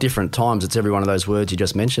 Well, at different times, it's every one of those words you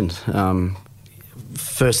just mentioned.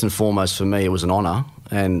 First and foremost, for me, it was an honour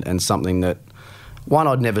and something that, one,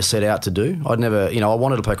 I'd never set out to do. I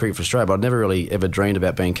wanted to play cricket for Australia, but I'd never really ever dreamed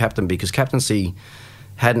about being captain, because captaincy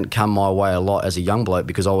hadn't come my way a lot as a young bloke,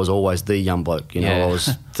 because I was always the young bloke. I was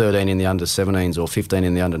 13 in the under-17s or 15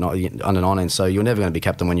 in the under-19s, so you're never going to be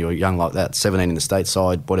captain when you're young like that. 17 in the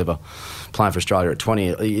stateside, whatever, playing for Australia at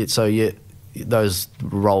 20. Those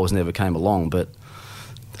roles never came along, but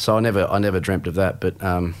so I never dreamt of that. But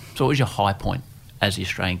so what was your high point as the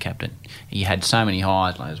Australian captain? You had so many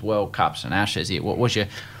highs, like those World Cups and Ashes. What was your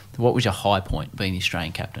high point being the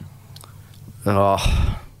Australian captain?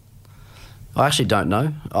 I actually don't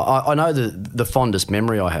know. I know the fondest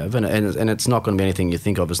memory I have, and it's not going to be anything you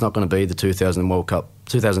think of. It's not going to be the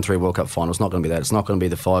 2003 World Cup final. It's not going to be that. It's not going to be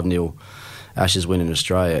the 5-0 Ashes win in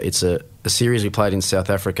Australia. It's a series we played in South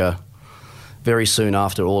Africa very soon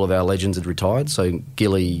after all of our legends had retired. So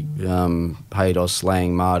Gilly, Haydos,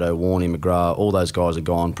 Lang, Mardo, Warney, McGrath, all those guys are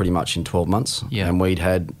gone pretty much in 12 months. Yeah. And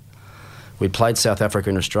we'd played South Africa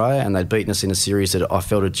and Australia, and they'd beaten us in a series that I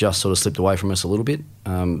felt had just sort of slipped away from us a little bit.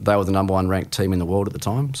 They were the number 1 ranked team in the world at the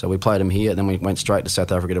time. So we played them here, and then we went straight to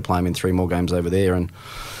South Africa to play them in 3 more games over there. And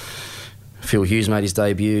Phil Hughes made his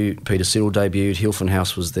debut, Peter Siddle debuted,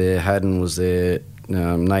 Hilfenhaus was there, Haddon was there,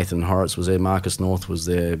 Nathan Horrocks was there, Marcus North was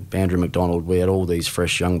there, Andrew McDonald. We had all these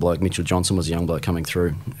fresh young blokes. Mitchell Johnson was a young bloke coming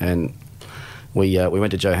through. And we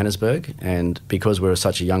went to Johannesburg, and because we were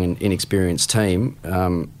such a young and inexperienced team,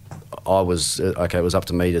 it was up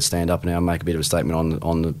to me to stand up and make a bit of a statement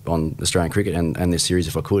on Australian cricket and this series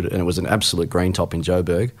if I could. And it was an absolute green top in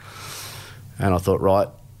Joburg. And I thought, right,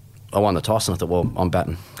 I won the toss, and I thought, well, I'm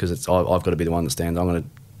batting, because I've got to be the one that stands. I'm going to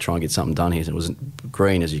try and get something done here. It was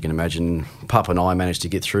green, as you can imagine. Pup and I managed to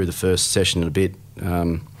get through the first session a bit.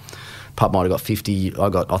 Pup might have got 50.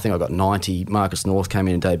 I think I got 90. Marcus North came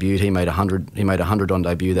in and debuted. He made 100. He made 100 on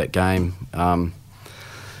debut that game.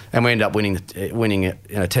 And we ended up winning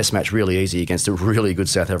a test match really easy against a really good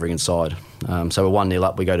South African side. So we're 1-0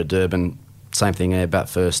 up. We go to Durban. Same thing there, bat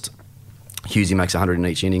first. Hughesy makes 100 in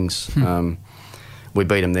each innings. We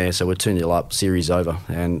beat them there, so we're 2-0 up, series over.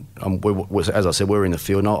 And as I said, we were in the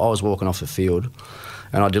field, and I was walking off the field,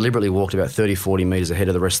 and I deliberately walked about 30, 40 metres ahead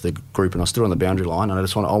of the rest of the group, and I stood on the boundary line, and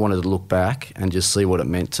I wanted to look back and just see what it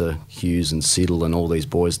meant to Hughes and Siddle and all these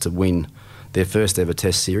boys to win their first ever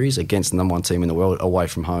test series against the number one team in the world away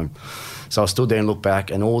from home. So I stood there and looked back,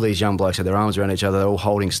 and all these young blokes had their arms around each other, they're all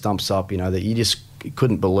holding stumps up, that you just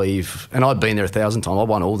couldn't believe. And I'd been there 1,000 times. I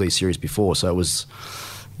won all these series before, so it was,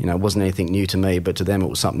 it wasn't anything new to me, but to them it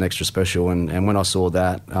was something extra special. And when I saw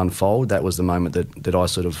that unfold, that was the moment that I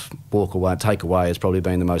sort of take away as probably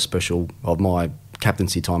being the most special of my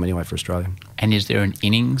captaincy time anyway for Australia. And is there an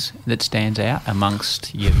innings that stands out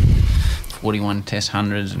amongst your 41 Test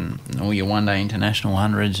hundreds and all your one-day international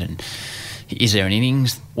hundreds? And is there an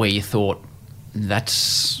innings where you thought,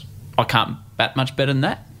 I can't bat much better than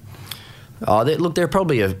that? Look, there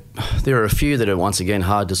are a few that are once again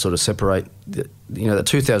hard to sort of separate. The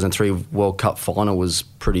 2003 World Cup final was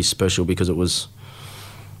pretty special because it was,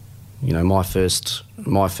 my first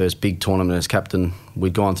big tournament as captain.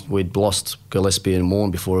 We'd lost Gillespie and Morn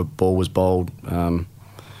before a ball was bowled, and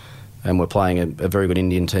we're playing a very good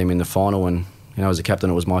Indian team in the final. And as a captain,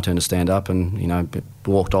 it was my turn to stand up, and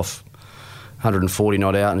walked off 140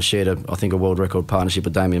 not out and shared a world record partnership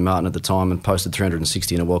with Damien Martin at the time and posted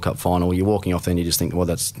 360 in a World Cup final. You're walking off then, you just think, well,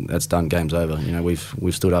 that's done, game's over.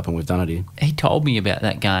 We've stood up and we've done it here. He told me about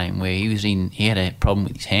that game where he had a problem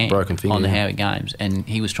with his hand, broken finger, on the Howie Games, and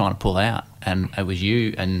he was trying to pull out, and it was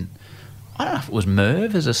you, and I don't know if it was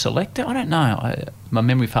Merv as a selector, I don't know. My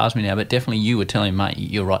memory fails me now, but definitely you were telling him, mate,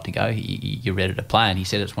 you're right to go, you're ready to play, and he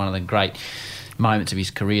said it's one of the great moments of his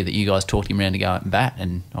career that you guys talked him around to go out and bat,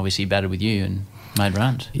 and obviously he batted with you and made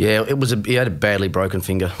runs. Yeah, he had a badly broken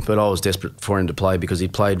finger, but I was desperate for him to play because he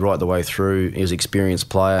played right the way through. He was an experienced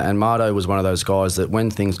player, and Mardo was one of those guys that when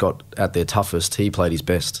things got at their toughest, he played his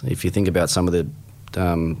best. If you think about some of the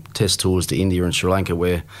test tours to India and Sri Lanka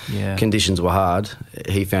where conditions were hard,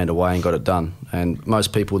 he found a way and got it done. And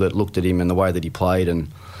most people that looked at him and the way that he played and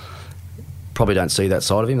probably don't see that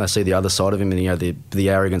side of him. They see the other side of him, and the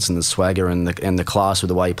arrogance and the swagger and the class with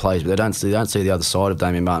the way he plays, but they don't see the other side of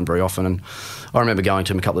Damien Martin very often. And I remember going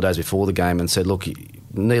to him a couple of days before the game and said, look,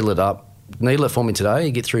 needle it for me today,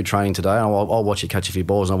 you get through training today, and I'll watch you catch a few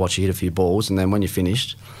balls and I'll watch you hit a few balls, and then when you're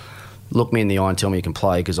finished, look me in the eye and tell me you can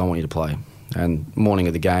play because I want you to play. And morning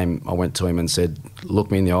of the game, I went to him and said,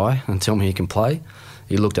 look me in the eye and tell me you can play.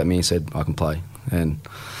 He looked at me and said, I can play. And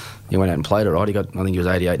he went out and played it, right? I think he was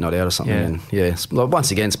 88 not out or something. Yeah. And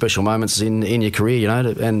once again, special moments in your career,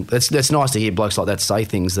 and it's nice to hear blokes like that say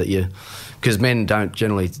things that because men don't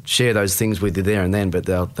generally share those things with you there and then, but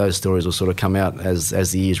those stories will sort of come out as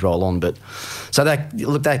the years roll on. But so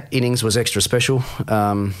that innings was extra special,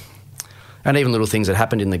 and even little things that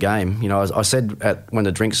happened in the game. I said when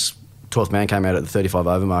the drinks 12th man came out at the 35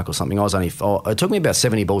 over mark or something, it took me about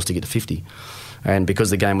 70 balls to get to 50. And because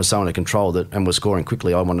the game was so under control and was scoring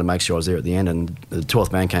quickly, I wanted to make sure I was there at the end. And the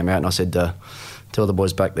 12th man came out, and I said, "Tell the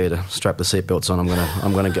boys back there to strap the seatbelts on. I'm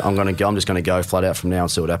just going to go flat out from now and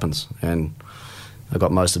see what happens." And I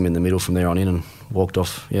got most of them in the middle from there on in, and walked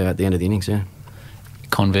off. At the end of the innings. Yeah.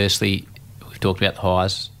 Conversely, we've talked about the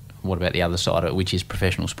highs. What about the other side of it, which is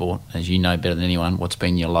professional sport? As you know better than anyone, what's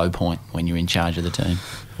been your low point when you're in charge of the team?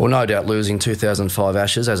 Well, no doubt losing 2005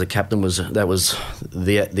 Ashes as a captain was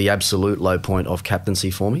the absolute low point of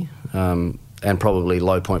captaincy for me, and probably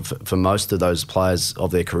low point for most of those players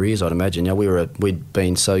of their careers, I'd imagine. We'd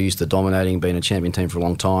been so used to dominating, being a champion team for a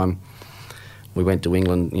long time. We went to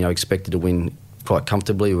England, expected to win quite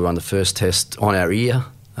comfortably. We won the first test on our ear.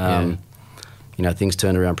 Things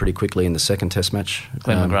turned around pretty quickly in the second test match.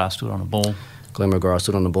 Glenn McGrath stood on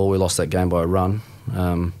a ball. We lost that game by a run.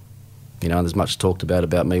 There's much talked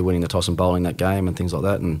about me winning the toss and bowling that game and things like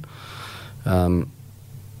that. And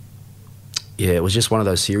it was just one of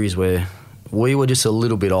those series where we were just a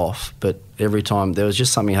little bit off, but every time there was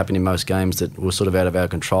just something happened in most games that was sort of out of our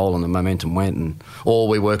control, and the momentum went, or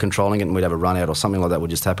we were controlling it and we'd have a run out or something like that would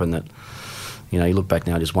just happen that, you look back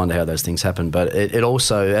now and just wonder how those things happen. But it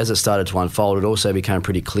also, as it started to unfold, it also became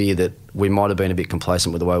pretty clear that we might have been a bit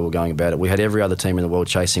complacent with the way we were going about it. We had every other team in the world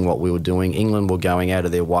chasing what we were doing. England were going out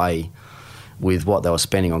of their way with what they were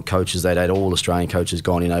spending on coaches. They'd had all Australian coaches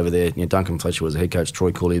gone in over there. You know, Duncan Fletcher was the head coach,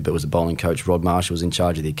 Troy Cooley was the bowling coach, Rod Marshall was in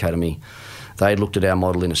charge of the academy. They looked at our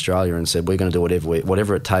model in Australia and said, we're going to do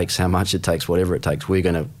whatever it takes, how much it takes, whatever it takes. We're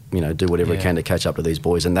going to, you know, do whatever we can to catch up to these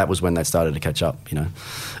boys. And that was when they started to catch up, you know.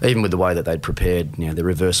 Even with the way that they'd prepared, you know, the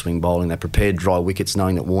reverse swing bowling, they prepared dry wickets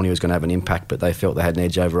knowing that Warney was going to have an impact, but they felt they had an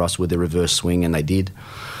edge over us with the reverse swing, and they did.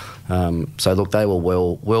 So, look, they were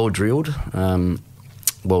well drilled,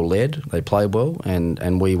 well led, they played well,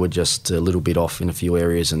 and we were just a little bit off in a few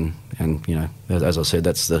areas. And you know, as I said,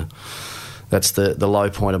 that's the low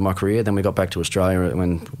point of my career. Then we got back to Australia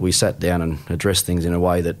when we sat down and addressed things in a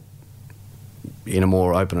way that, in a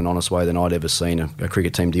more open and honest way than I'd ever seen a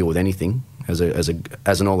cricket team deal with anything as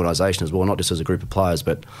an organisation as well, not just as a group of players,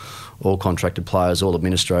 but all contracted players, all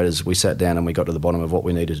administrators. We sat down and we got to the bottom of what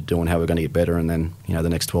we needed to do and how we're going to get better. And then, you know, the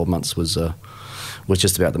next 12 months was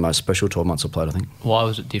just about the most special 12 months I played, I think. Why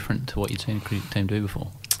was it different to what you'd seen a cricket team do before?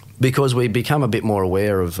 Because we become a bit more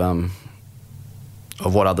aware of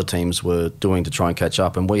what other teams were doing to try and catch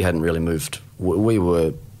up, and we hadn't really moved. We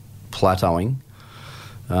were plateauing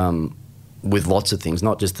with lots of things,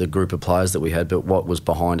 not just the group of players that we had, but what was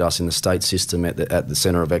behind us in the state system at the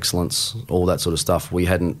centre of excellence, all that sort of stuff. We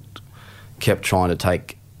hadn't kept trying to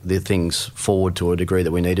take the things forward to a degree that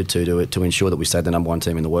we needed to ensure that we stayed the number one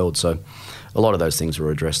team in the world. So a lot of those things were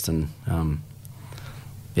addressed, and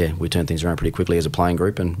we turned things around pretty quickly as a playing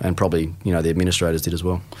group, and probably, you know, the administrators did as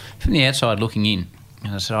well. From the outside looking in,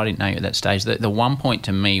 as I said, I didn't know you at that stage. The one point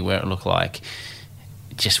to me where it looked like,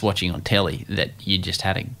 just watching on telly, that you just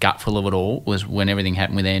had a gutful of it all was when everything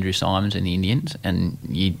happened with Andrew Symonds and the Indians, and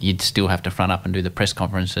you'd still have to front up and do the press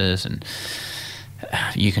conferences, and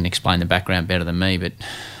you can explain the background better than me, but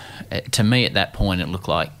to me at that point it looked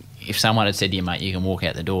like if someone had said to you, mate, you can walk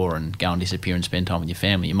out the door and go and disappear and spend time with your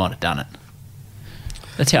family, you might have done it.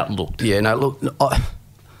 That's how it looked. Yeah, no, look,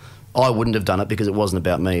 I wouldn't have done it because it wasn't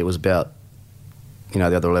about me. It was about, you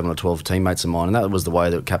know, the other 11 or 12 teammates of mine, and that was the way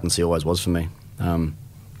that captaincy always was for me.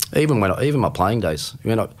 Even my playing days. I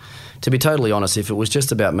mean, to be totally honest, if it was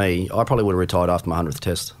just about me, I probably would have retired after my 100th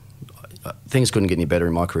test. Things couldn't get any better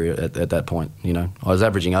in my career at that point, you know. I was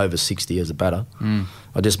averaging over 60 as a batter.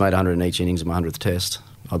 I just made 100 in each innings of my 100th test.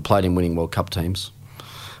 I'd played in winning World Cup teams.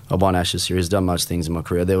 I won Ashes series, done most things in my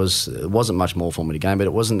career. It wasn't much more for me to gain, but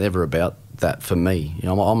it wasn't ever about that for me. You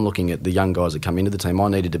know, I'm looking at the young guys that come into the team. I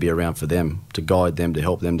needed to be around for them, to guide them, to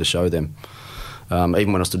help them, to show them.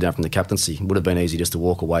 Even when I stood down from the captaincy, it would have been easy just to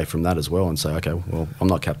walk away from that as well and say, okay, well, I'm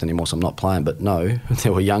not captain anymore, so I'm not playing. But no,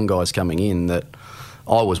 there were young guys coming in that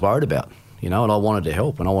I was worried about, you know, and I wanted to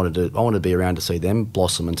help, and I wanted to be around to see them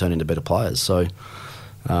blossom and turn into better players. So,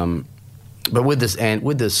 but with this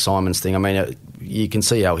Symonds thing, I mean, you can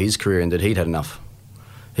see how his career ended. He'd had enough.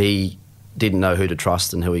 He didn't know who to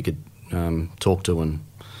trust and who he could talk to, and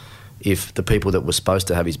if the people that were supposed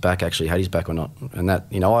to have his back actually had his back or not. And that,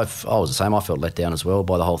 you know, I was the same. I felt let down as well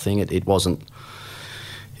by the whole thing. It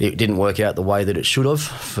didn't work out the way that it should have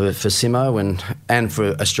for Simo and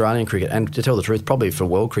for Australian cricket, and to tell the truth, probably for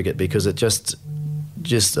world cricket, because it just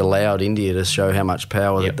allowed India to show how much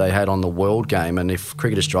power that they had on the world game. And if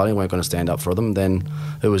Cricket Australia weren't going to stand up for them, then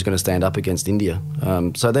who was going to stand up against India?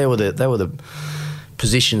 So they were the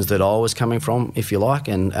positions that I was coming from, if you like.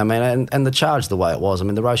 And I mean, and the charge the way it was. I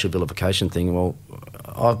mean, the racial vilification thing. Well,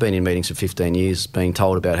 I've been in meetings for 15 years, being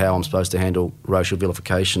told about how I'm supposed to handle racial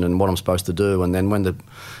vilification and what I'm supposed to do. And then when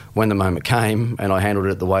the moment came, and I handled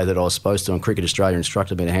it the way that I was supposed to, and Cricket Australia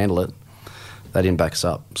instructed me to handle it, they didn't back us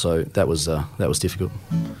up. So that was difficult.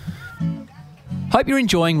 Hope you're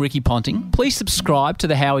enjoying Ricky Ponting. Please subscribe to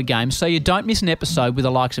the Howie Games so you don't miss an episode with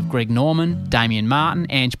the likes of Greg Norman, Damien Martin,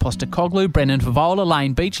 Ange Postecoglou, Brendan Favola,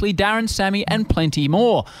 Lane Beachley, Darren Sammy and plenty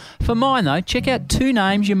more. For mine though, check out two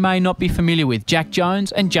names you may not be familiar with, Jack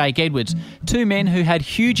Jones and Jake Edwards, two men who had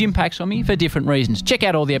huge impacts on me for different reasons. Check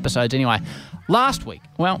out all the episodes anyway. Last week,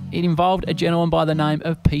 well, it involved a gentleman by the name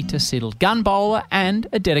of Peter Siddle, gun bowler and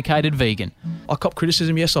a dedicated vegan. I cop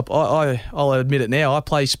criticism, yes. I'll admit it now. I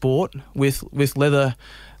play sport with leather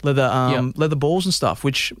balls and stuff,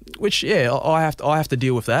 which I have to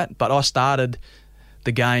deal with that. But I started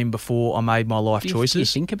the game before I made my life choices. Do you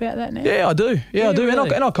think about that now? Yeah, I do. Yeah, I do.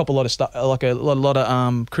 Really? And I cop a lot of stuff, like a lot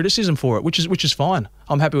of criticism for it, which is fine.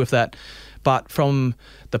 I'm happy with that. But from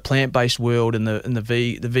the plant-based world and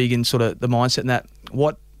the vegan sort of the mindset and that,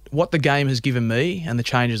 what the game has given me and the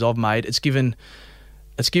changes I've made, it's given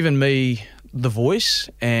me the voice,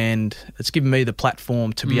 and it's given me the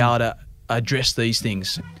platform to be able to address these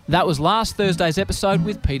things. That was last Thursday's episode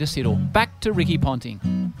with Peter Siddle. Back to Ricky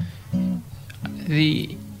Ponting.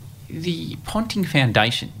 The Ponting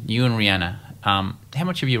Foundation, you and Rihanna, how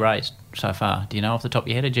much have you raised? so far? Do you know off the top of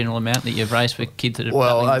your head a general amount that you've raised for kids that are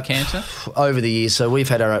Well, battling cancer? over the years, so we've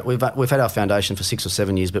had our foundation for 6 or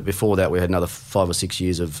 7 years, but before that we had another 5 or 6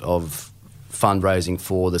 years of fundraising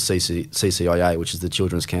for the CCIA, which is the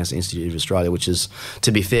Children's Cancer Institute of Australia. Which is,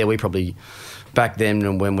 to be fair, we probably back then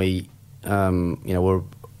and when we were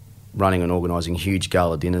running and organising huge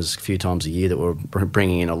gala dinners a few times a year that were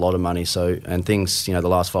bringing in a lot of money. So, and things, the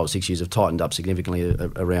last 5 or 6 years have tightened up significantly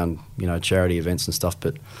around, charity events and stuff.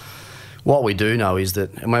 But what we do know is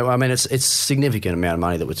that, I mean, it's a significant amount of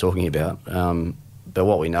money that we're talking about. But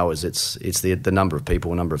what we know is it's the number of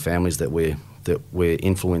people, number of families that we're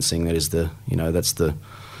influencing. That is that's the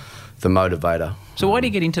motivator. So why do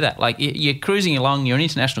you get into that? Like, you're cruising along, you're an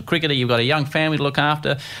international cricketer, you've got a young family to look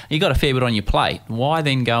after, you've got a fair bit on your plate. Why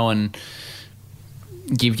then go and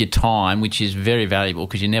give your time, which is very valuable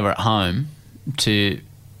because you're never at home, to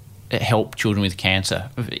help children with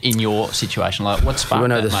cancer in your situation? Like, what sparked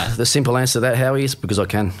that, mate? The simple answer to that, Howie, is because I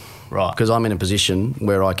can. Right. Because I'm in a position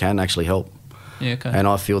where I can actually help. Yeah, okay. And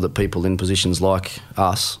I feel that people in positions like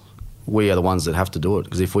us, we are the ones that have to do it.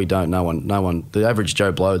 Because if we don't, no one, the average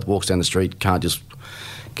Joe Blow that walks down the street can't just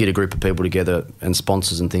get a group of people together and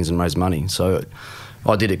sponsors and things and raise money. So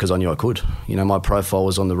I did it because I knew I could. My profile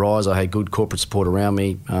was on the rise. I had good corporate support around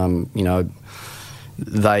me.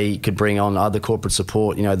 They could bring on other corporate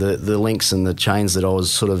support. The links and the chains that I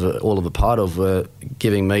was sort of all of a part of were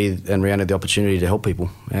giving me and Rihanna the opportunity to help people.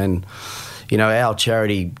 And our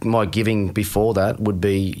charity, my giving before that would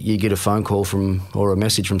be you get a phone call or a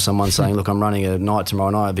message from someone saying, look, I'm running a night tomorrow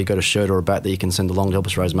night. Have you got a shirt or a bat that you can send along to help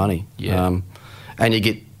us raise money? Yeah. And you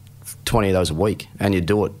get 20 of those a week, and you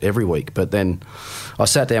do it every week. But then I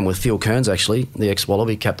sat down with Phil Kearns, actually, the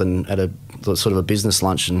ex-Wallaby captain, at a sort of a business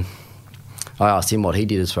lunch, and I asked him what he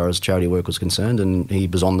did as far as charity work was concerned, and he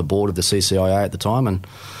was on the board of the CCIA at the time, and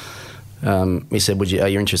he said, are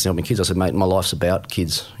you interested in helping kids? I said, mate, my life's about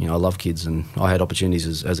kids. I love kids, and I had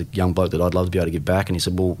opportunities as a young bloke that I'd love to be able to give back. And he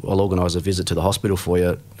said, well, I'll organise a visit to the hospital for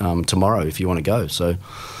you tomorrow if you want to go. So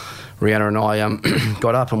Rihanna and I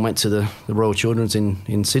got up and went to the Royal Children's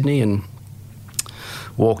in Sydney and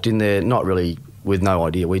walked in there, not really with no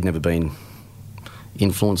idea. We'd never been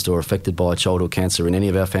influenced or affected by childhood cancer in any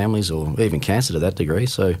of our families, or even cancer to that degree.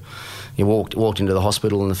 So you walked into the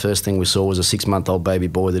hospital, and the first thing we saw was a 6-month-old baby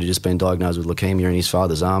boy that had just been diagnosed with leukaemia in his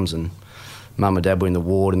father's arms, and mum and dad were in the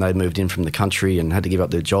ward, and they'd moved in from the country and had to give up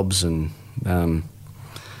their jobs, and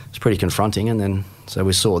it's pretty confronting. And then so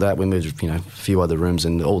we saw that. We moved a few other rooms,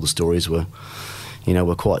 and all the stories were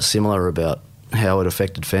quite similar about how it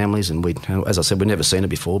affected families. And as I said, we'd never seen it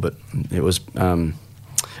before, but it was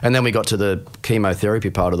and then we got to the chemotherapy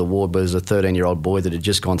part of the ward, where there's a 13-year-old boy that had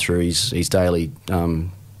just gone through his daily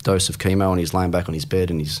dose of chemo, and he's laying back on his bed,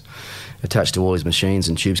 and he's attached to all his machines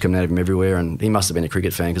and tubes coming out of him everywhere. And he must have been a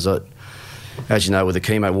cricket fan, because as you know, with the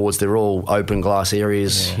chemo wards, they're all open glass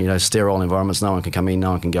areas, sterile environments. No one can come in,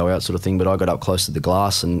 no one can go out, sort of thing. But I got up close to the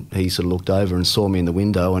glass, and he sort of looked over and saw me in the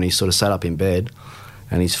window, and he sort of sat up in bed,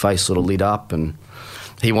 and his face sort of lit up, and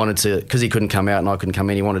he wanted to, because he couldn't come out and I couldn't come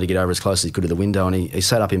in, he wanted to get over as close as he could to the window, and he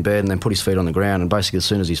sat up in bed and then put his feet on the ground, and basically as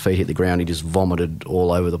soon as his feet hit the ground, he just vomited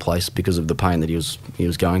all over the place because of the pain that he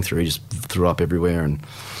was going through. He just threw up everywhere, and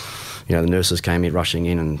the nurses came in rushing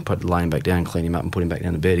in and lay him back down, clean him up and put him back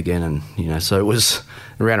down to bed again. And so it was,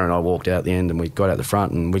 Rihanna and I walked out at the end, and we got out the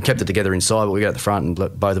front, and we kept it together inside, but we got out the front,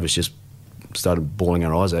 and both of us just started bawling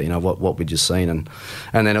our eyes out, what we'd just seen. And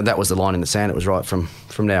then that was the line in the sand. It was right from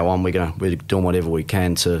now on, we're doing whatever we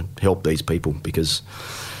can to help these people, because,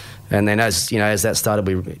 and then as that started,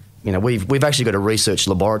 we've actually got a research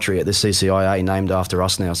laboratory at the CCIA named after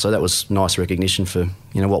us now. So that was nice recognition for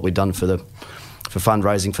what we'd done for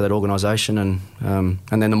fundraising for that organisation. And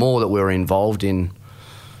then the more that we were involved in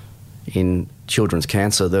children's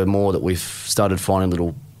cancer, the more that we've started finding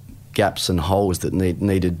little gaps and holes that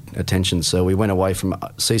needed attention. So we went away from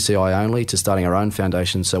CCI only to starting our own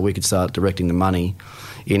foundation, so we could start directing the money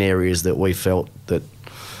in areas that we felt that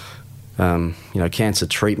cancer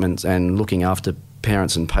treatment and looking after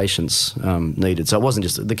parents and patients needed. So it wasn't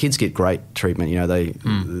just the kids get great treatment.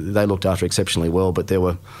 They looked after exceptionally well, but there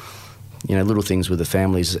were little things with the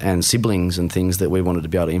families and siblings and things that we wanted to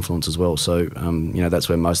be able to influence as well. So that's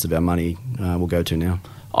where most of our money will go to now.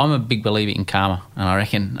 I'm a big believer in karma, and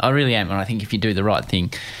I really am. And I think if you do the right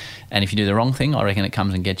thing, and if you do the wrong thing, I reckon it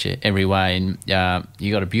comes and gets you every way. And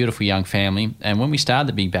you got a beautiful young family. And when we started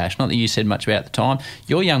the Big Bash, not that you said much about at the time,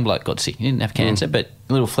 your young bloke got sick. He didn't have cancer, but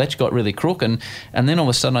little Fletch got really crook, and then all of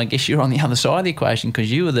a sudden, I guess you're on the other side of the equation, because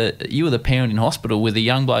you were the parent in hospital with a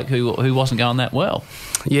young bloke who wasn't going that well.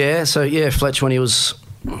 Yeah. So Fletch, when he was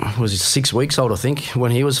was 6 weeks old, I think,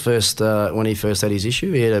 when he was first when he first had his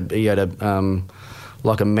issue. He had a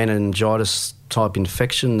like a meningitis type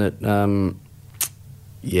infection that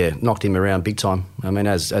knocked him around big time. I mean,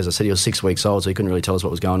 as I said, he was 6 weeks old, so he couldn't really tell us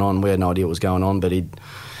what was going on. We had no idea what was going on, but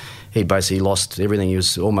he basically lost everything. He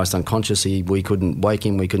was almost unconscious. We couldn't wake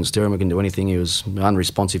him, we couldn't stir him, we couldn't do anything. He was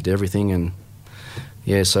unresponsive to everything, and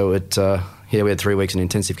so we had 3 weeks in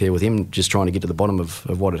intensive care with him, just trying to get to the bottom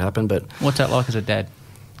of what had happened. But what's that like as a dad?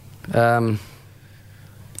 I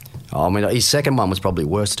mean, his second one was probably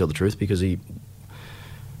worse, to tell the truth, because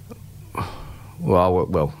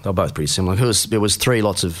well, they're both pretty similar. It was two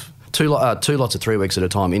lots of 3 weeks at a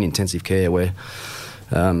time in intensive care, where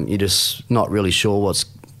you're just not really sure what's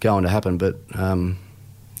going to happen. But no,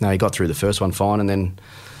 he got through the first one fine, and then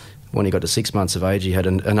when he got to 6 months of age, he had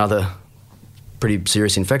another pretty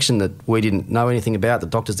serious infection that we didn't know anything about, the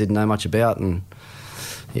doctors didn't know much about, and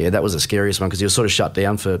that was the scariest one, because he was sort of shut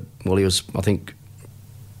down he was, I think,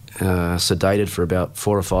 sedated for about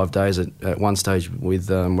 4 or 5 days at one stage with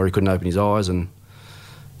where he couldn't open his eyes, and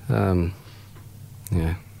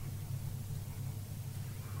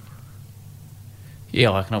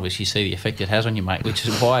Yeah, I can obviously see the effect it has on you, mate, which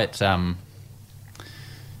is why it's now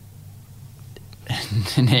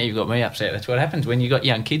you've got me upset. That's what happens when you've got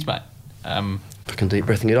young kids, mate. Fucking deep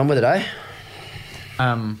breath and get on with it, eh?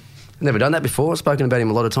 Never done that before. I've spoken about him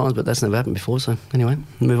a lot of times, but that's never happened before, so anyway,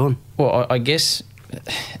 move on. Well, I guess,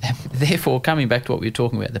 therefore, coming back to what we were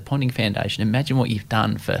talking about, the Ponting Foundation, imagine what you've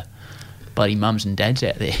done for bloody mums and dads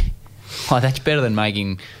out there. Like, that's better than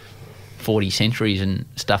making 40 centuries and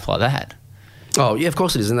stuff like that. Oh, yeah, of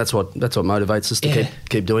course it is, and that's what motivates us to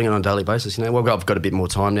keep doing it on a daily basis. You know, well, I've got a bit more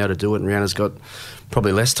time now to do it, and Rihanna's got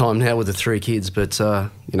probably less time now with the 3 kids, but, I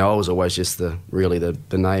was always just the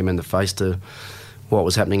name and the face to what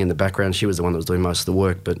was happening in the background. She was the one that was doing most of the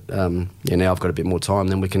work, but, now I've got a bit more time,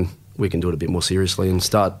 then we can do it a bit more seriously and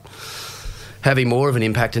start having more of an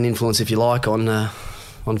impact and influence, if you like,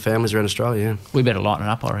 on families around Australia. Yeah. We better lighten it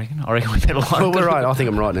up, I reckon. We better lighten Well, we're right. I think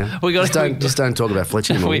I'm right now. Just don't talk about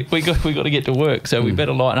Fletcher anymore. we got to get to work, so we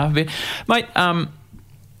better lighten up a bit. Mate,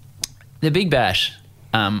 the Big Bash,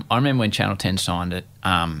 I remember when Channel 10 signed it,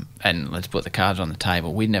 and let's put the cards on the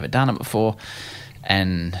table. We'd never done it before,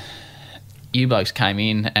 and you blokes came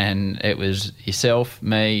in, and it was yourself,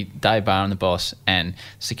 me, Dave Barham, the boss, and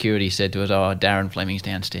security said to us, Darren Fleming's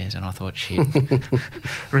downstairs. And I thought, shit,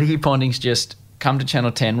 Ricky Ponting's just come to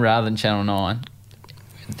Channel 10 rather than Channel 9.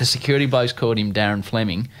 The security blokes called him Darren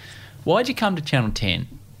Fleming. Why'd you come to Channel 10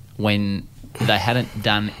 when they hadn't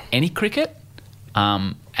done any cricket,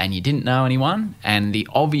 and you didn't know anyone, and the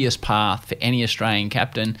obvious path for any Australian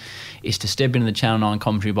captain is to step into the Channel 9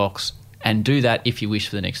 commentary box and do that if you wish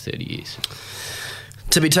for the next 30 years?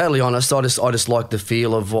 To be totally honest, I just liked the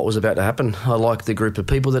feel of what was about to happen. I liked the group of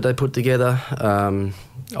people that they put together.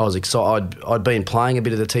 I was excited. I'd been playing a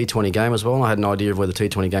bit of the T20 game as well, and I had an idea of where the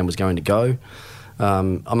T20 game was going to go.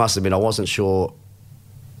 I must admit, I wasn't sure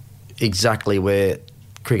exactly where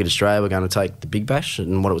Cricket Australia were going to take the Big Bash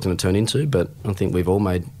and what it was going to turn into, but I think we've all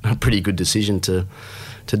made a pretty good decision to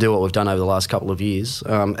do what we've done over the last couple of years.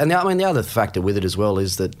 And the other factor with it as well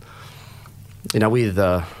is that,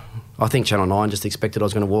 I think Channel 9 just expected I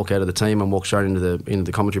was going to walk out of the team and walk straight into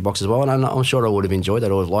the commentary box as well, and I'm sure I would have enjoyed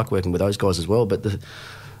that. I would have liked working with those guys as well, but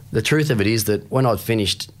the truth of it is that when I'd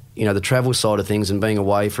finished, the travel side of things and being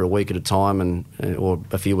away for a week at a time or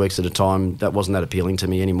a few weeks at a time, that wasn't that appealing to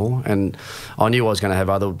me anymore. And I knew I was going to have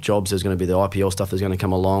other jobs. There's going to be the IPL stuff that's going to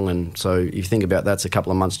come along, and so if you think about that's a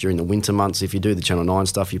couple of months during the winter months. If you do the Channel 9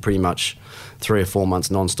 stuff, you're pretty much 3 or 4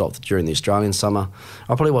 months non-stop during the Australian summer.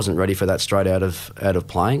 I probably wasn't ready for that straight out of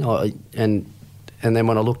playing. And then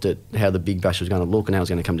when I looked at how the Big Bash was going to look and how it was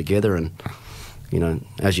going to come together, and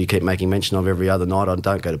as you keep making mention of every other night, I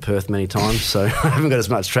don't go to Perth many times, so I haven't got as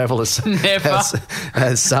much travel as some.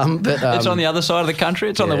 But it's on the other side of the country.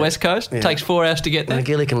 It's on the west coast. It takes 4 hours to get there.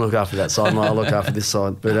 Gilly can look after that side, and I'll look after this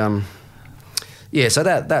side. But so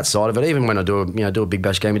that side of it. Even when I do a Big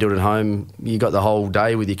Bash game, you do it at home. You got the whole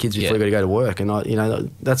day with your kids before you got to go to work,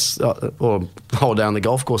 and that's or the whole day on the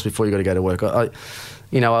golf course before you got to go to work. I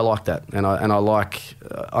like that, and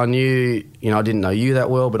I knew, I didn't know you that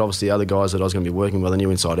well, but obviously the other guys that I was going to be working with, I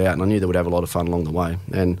knew inside out, and I knew they would have a lot of fun along the way.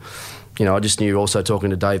 And, I just knew also talking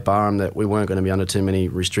to Dave Barham that we weren't going to be under too many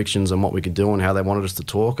restrictions on what we could do and how they wanted us to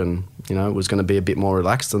talk, and, it was going to be a bit more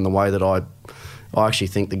relaxed than the way that I actually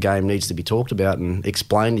think the game needs to be talked about and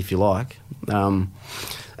explained, if you like.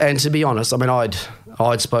 And to be honest,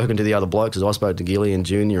 I'd spoken to the other blokes, as I spoke to Gilly and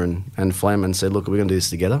Junior and Flem, and said, look, we're going to do this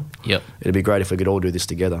together. Yep. It'd be great if we could all do this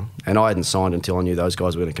together. And I hadn't signed until I knew those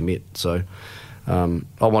guys were going to commit. So I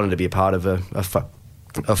wanted to be a part of a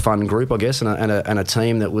a fun group, I guess, and a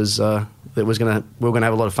team that we were going to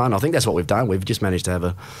have a lot of fun. I think that's what we've done. We've just managed to have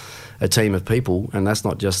a team of people, and that's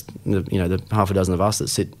not just the half a dozen of us that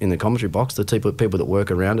sit in the commentary box. The people that work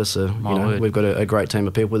around us we've got a great team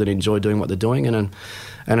of people that enjoy doing what they're doing and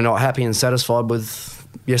are not happy and satisfied with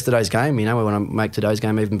yesterday's game. We want to make today's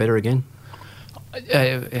game even better again.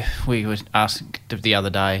 We were asked the other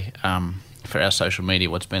day for our social media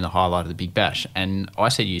what's been the highlight of the Big Bash, and I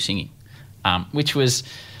said you singing, which was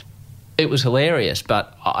hilarious.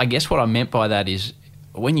 But I guess what I meant by that is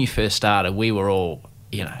when you first started, we were all,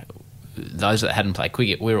 those that hadn't played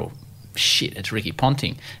cricket, we were all, shit, it's Ricky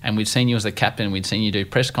Ponting. And we'd seen you as the captain, we'd seen you do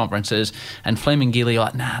press conferences, and Fleming Gilly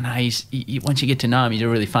like, once you get to know him, he's a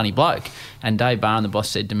really funny bloke. And Dave Barn, the boss,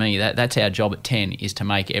 said to me, that's our job at 10, is to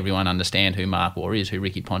make everyone understand who Mark Waugh is, who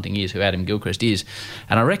Ricky Ponting is, who Adam Gilchrist is.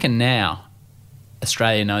 And I reckon now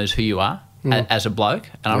Australia knows who you are as a bloke,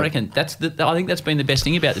 and I reckon I think that's been the best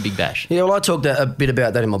thing about the Big Bash. Yeah, well, I talked a bit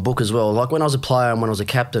about that in my book as well. Like when I was a player and when I was a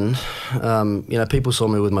captain, people saw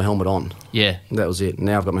me with my helmet on. Yeah, that was it.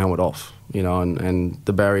 Now I've got my helmet off. And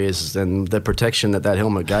the barriers and the protection that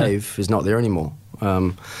helmet gave is not there anymore.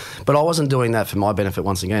 But I wasn't doing that for my benefit.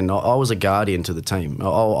 Once again, I was a guardian to the team.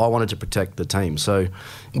 I wanted to protect the team. So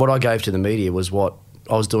what I gave to the media was what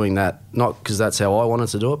I was doing, that not because that's how I wanted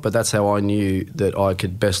to do it, but that's how I knew that I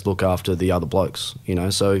could best look after the other blokes.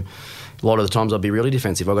 So a lot of the times I'd be really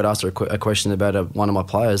defensive. I got asked a question about one of my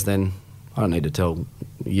players, then I don't need to tell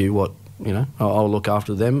you what. I'll look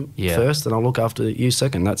after them first, and I'll look after you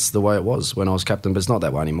second. That's the way it was when I was captain, but it's not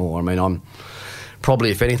that way anymore. I mean, I'm probably,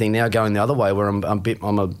 if anything, now going the other way, where I'm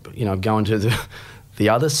going to the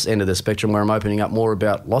other end of the spectrum, where I'm opening up more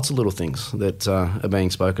about lots of little things that are being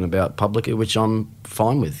spoken about publicly, which I'm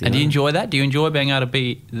fine with. And do you enjoy that? Do you enjoy being able to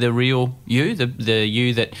be the real you, the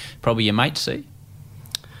you that probably your mates see?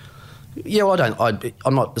 Yeah, well,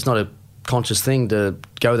 I'm not. It's not a conscious thing to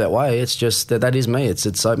go that way. It's just that is me.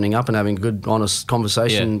 It's opening up and having a good, honest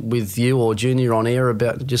conversation with you or Junior on air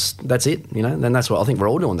about just, that's it, and that's what I think we're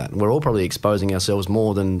all doing. That we're all probably exposing ourselves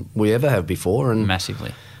more than we ever have before, and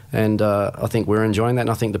massively. And I think we're enjoying that, and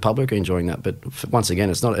I think the public are enjoying that. But once again,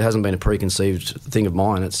 it hasn't been a preconceived thing of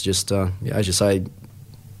mine. It's just, as you say,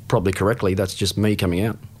 probably correctly, that's just me coming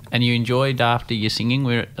out. And you enjoyed, after your singing,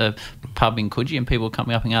 we were at a pub in Coogee and people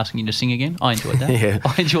coming up and asking you to sing again? I enjoyed that. Yeah.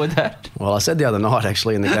 I enjoyed that. Well, I said the other night,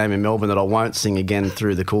 actually, in the game in Melbourne, that I won't sing again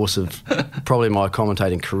through the course of probably my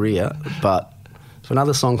commentating career. But if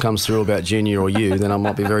another song comes through about Junior or you, then I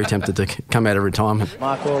might be very tempted to come out of retirement.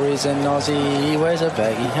 Mark Waugh is an Aussie, he wears a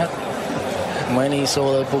baggy hat. When he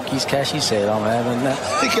saw the bookies cash, he said, I'm having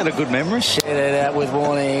that. You got a good memory. Shared it out with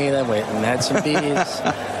Warnie, they went and had some beers.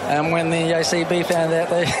 And when the ACB found out,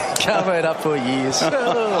 they covered up for years.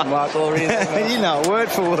 Oh, Mark Waugh is. You know, word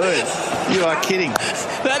for word. You are kidding.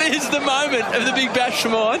 That is the moment of the Big Bash for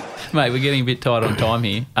mine. Mate, we're getting a bit tight on time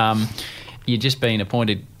here. You've just been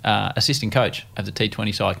appointed assistant coach of the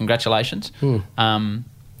T20 side. Congratulations.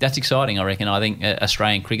 That's exciting, I reckon. I think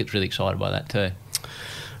Australian cricket's really excited by that too.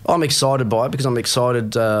 I'm excited by it because I'm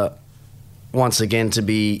excited once again to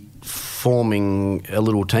be forming a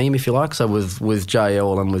little team, if you like. So with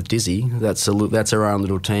JL and with Dizzy, that's our own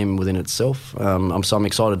little team within itself. I'm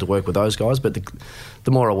excited to work with those guys. But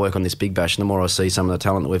the more I work on this Big Bash, and the more I see some of the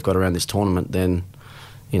talent that we've got around this tournament, then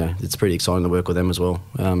it's pretty exciting to work with them as well.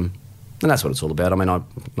 And that's what it's all about. I mean, I'm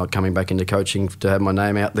not coming back into coaching to have my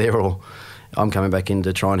name out there, or I'm coming back in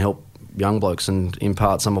to try and help young blokes and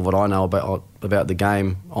impart some of what I know about the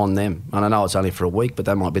game on them. And I know it's only for a week, but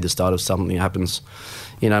that might be the start of something that happens,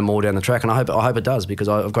 more down the track. And I hope it does, because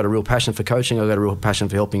I've got a real passion for coaching. I've got a real passion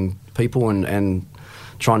for helping people and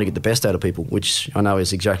trying to get the best out of people, which I know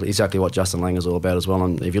is exactly what Justin Langer's all about as well.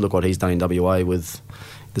 And if you look what he's done in WA with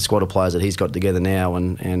the squad of players that he's got together now,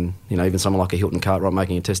 and even someone like a Hilton Cartwright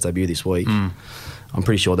making a test debut this week, I'm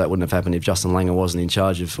pretty sure that wouldn't have happened if Justin Langer wasn't in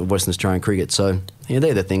charge of Western Australian cricket. So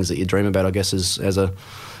they're the things that you dream about, I guess, as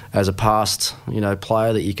a past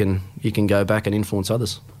player, that you can go back and influence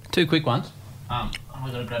others. Two quick ones. I've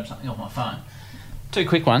got to grab something off my phone. Two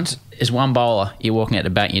quick ones. Is one bowler you're walking out the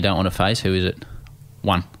bat and you don't want to face? Who is it?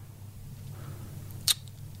 One.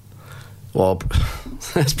 Well,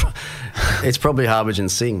 it's probably Harbhajan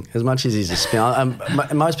Singh. As much as he's a spinner,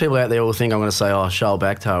 most people out there will think I'm going to say, Shoaib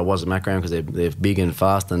Akhtar or Wasim Akram, because they're big and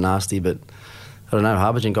fast and nasty. But I don't know.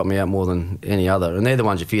 Harbhajan got me out more than any other, and they're the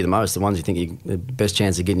ones you fear the most, the ones you think the best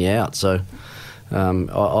chance of getting you out. So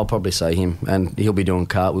I'll probably say him, and he'll be doing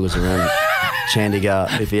cartwheels around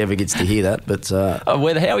Chandigarh if he ever gets to hear that. But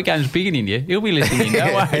where the Howie Game's big in India, he'll be listening.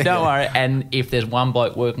 Don't worry. And if there's one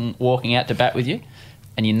bloke walking out to bat with you,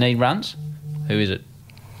 and you need runs, who is it?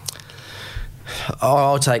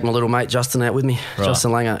 I'll take my little mate Justin out with me, Right.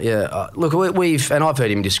 Justin Langer. Yeah, look, and I've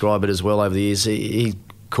heard him describe it as well over the years. He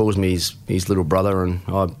calls me his little brother, and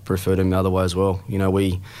I prefer to him the other way as well. You know,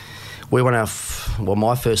 we went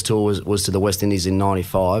my first tour was to the West Indies in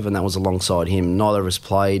 '95, and that was alongside him. Neither of us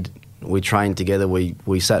played. We trained together.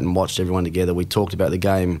 We sat and watched everyone together. We talked about the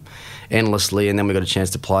game endlessly, and then we got a chance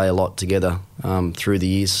to play a lot together through the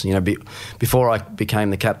years. You know, before I became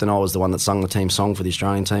the captain, I was the one that sung the team song for the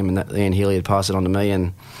Australian team, and that Ian Healy had passed it on to me.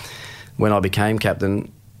 And when I became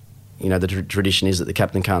captain, you know, the tradition is that the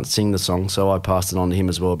captain can't sing the song, so I passed it on to him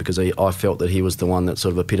as well, because I felt that he was the one that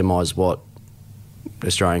sort of epitomised what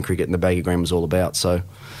Australian cricket and the baggy green was all about. So.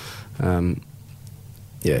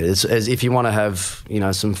 Yeah, it's, as if you want to have, you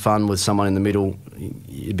know, some fun with someone in the middle,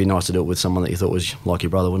 it'd be nice to do it with someone that you thought was like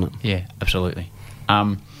your brother, wouldn't it? Yeah, absolutely.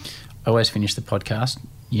 I always finish the podcast.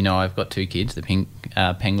 You know, I've got two kids, the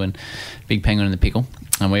penguin, big penguin and the pickle,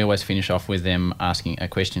 and we always finish off with them asking a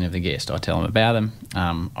question of the guest. I tell them about them.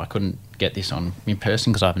 I couldn't get this on in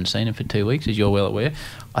person because I haven't seen him for 2 weeks, as you're well aware.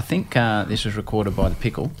 I think this was recorded by the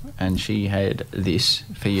pickle, and she had this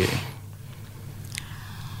for you.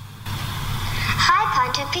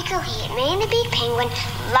 Ponting, Pickle here. Me and the big penguin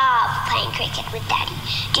love playing cricket with Daddy.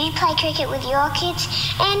 Do you play cricket with your kids?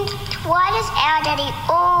 And why does our Daddy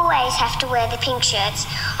always have to wear the pink shirts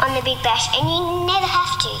on the Big Bash and you never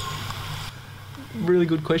have to? Really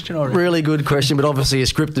good question, I reckon. Really good question, but obviously a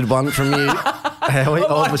scripted one from you,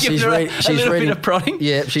 Howie. She's reading bit of prodding.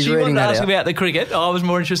 Yeah, she's reading that out. She wanted to ask about the cricket. I was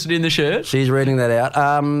more interested in the shirt. She's reading that out.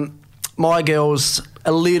 My girl's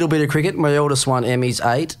a little bit of cricket. My eldest one, Emmy's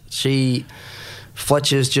 8.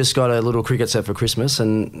 Fletcher's just got a little cricket set for Christmas,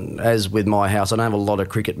 and as with my house, I don't have a lot of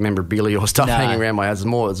cricket memorabilia or stuff hanging around my house.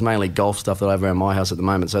 It's mainly golf stuff that I have around my house at the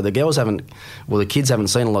moment. So the kids haven't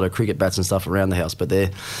seen a lot of cricket bats and stuff around the house, but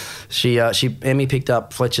Emmy picked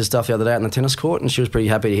up Fletcher's stuff the other day out in the tennis court, and she was pretty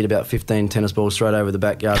happy to hit about 15 tennis balls straight over the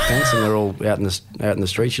backyard fence, and they're all out in the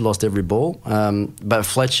street. She lost every ball, but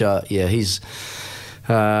Fletcher, yeah, he's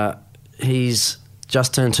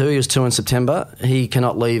just turned 2. He was 2 in September. He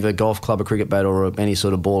cannot leave a golf club, a cricket bat, or any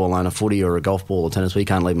sort of ball alone, a footy or a golf ball or tennis. We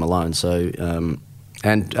can't leave him alone. So,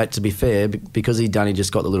 and to be fair, because he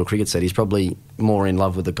just got the little cricket set, he's probably more in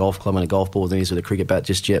love with the golf club and a golf ball than he is with a cricket bat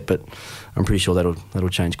just yet. But I'm pretty sure that'll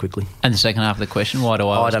change quickly. And the second half of the question, why do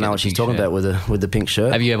I don't know what she's talking about with the pink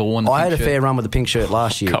shirt. Have you ever worn the pink shirt? I had a fair run with the pink shirt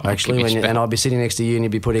last year, actually, and I'd be sitting next to you and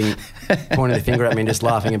you'd be pointing the finger at me and just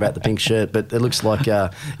laughing about the pink shirt. But it looks like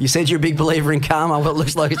you said you're a big believer in karma. Well, it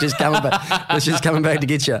looks like it's just coming back. It's just coming back to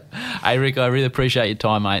get you. Hey, Rick, I really appreciate your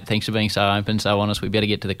time, mate. Thanks for being so open, so honest. We better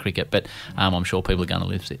get to the cricket, but I'm sure people are going to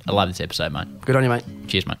love this episode, mate. Good on you, mate.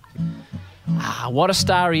 Cheers, mate. What a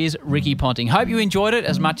star he is, Ricky Ponting. Hope you enjoyed it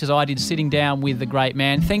as much as I did sitting down with the great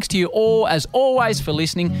man. Thanks to you all, as always, for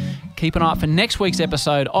listening. Keep an eye out for next week's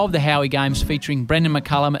episode of the Howie Games featuring Brendan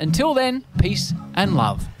McCullum. Until then, peace and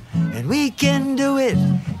love. And we can do it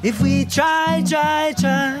if we try.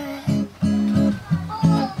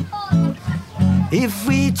 If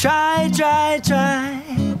we try.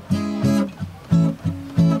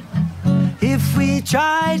 If we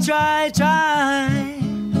try.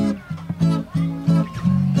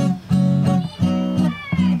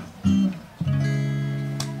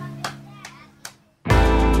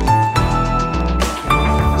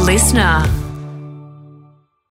 Listener.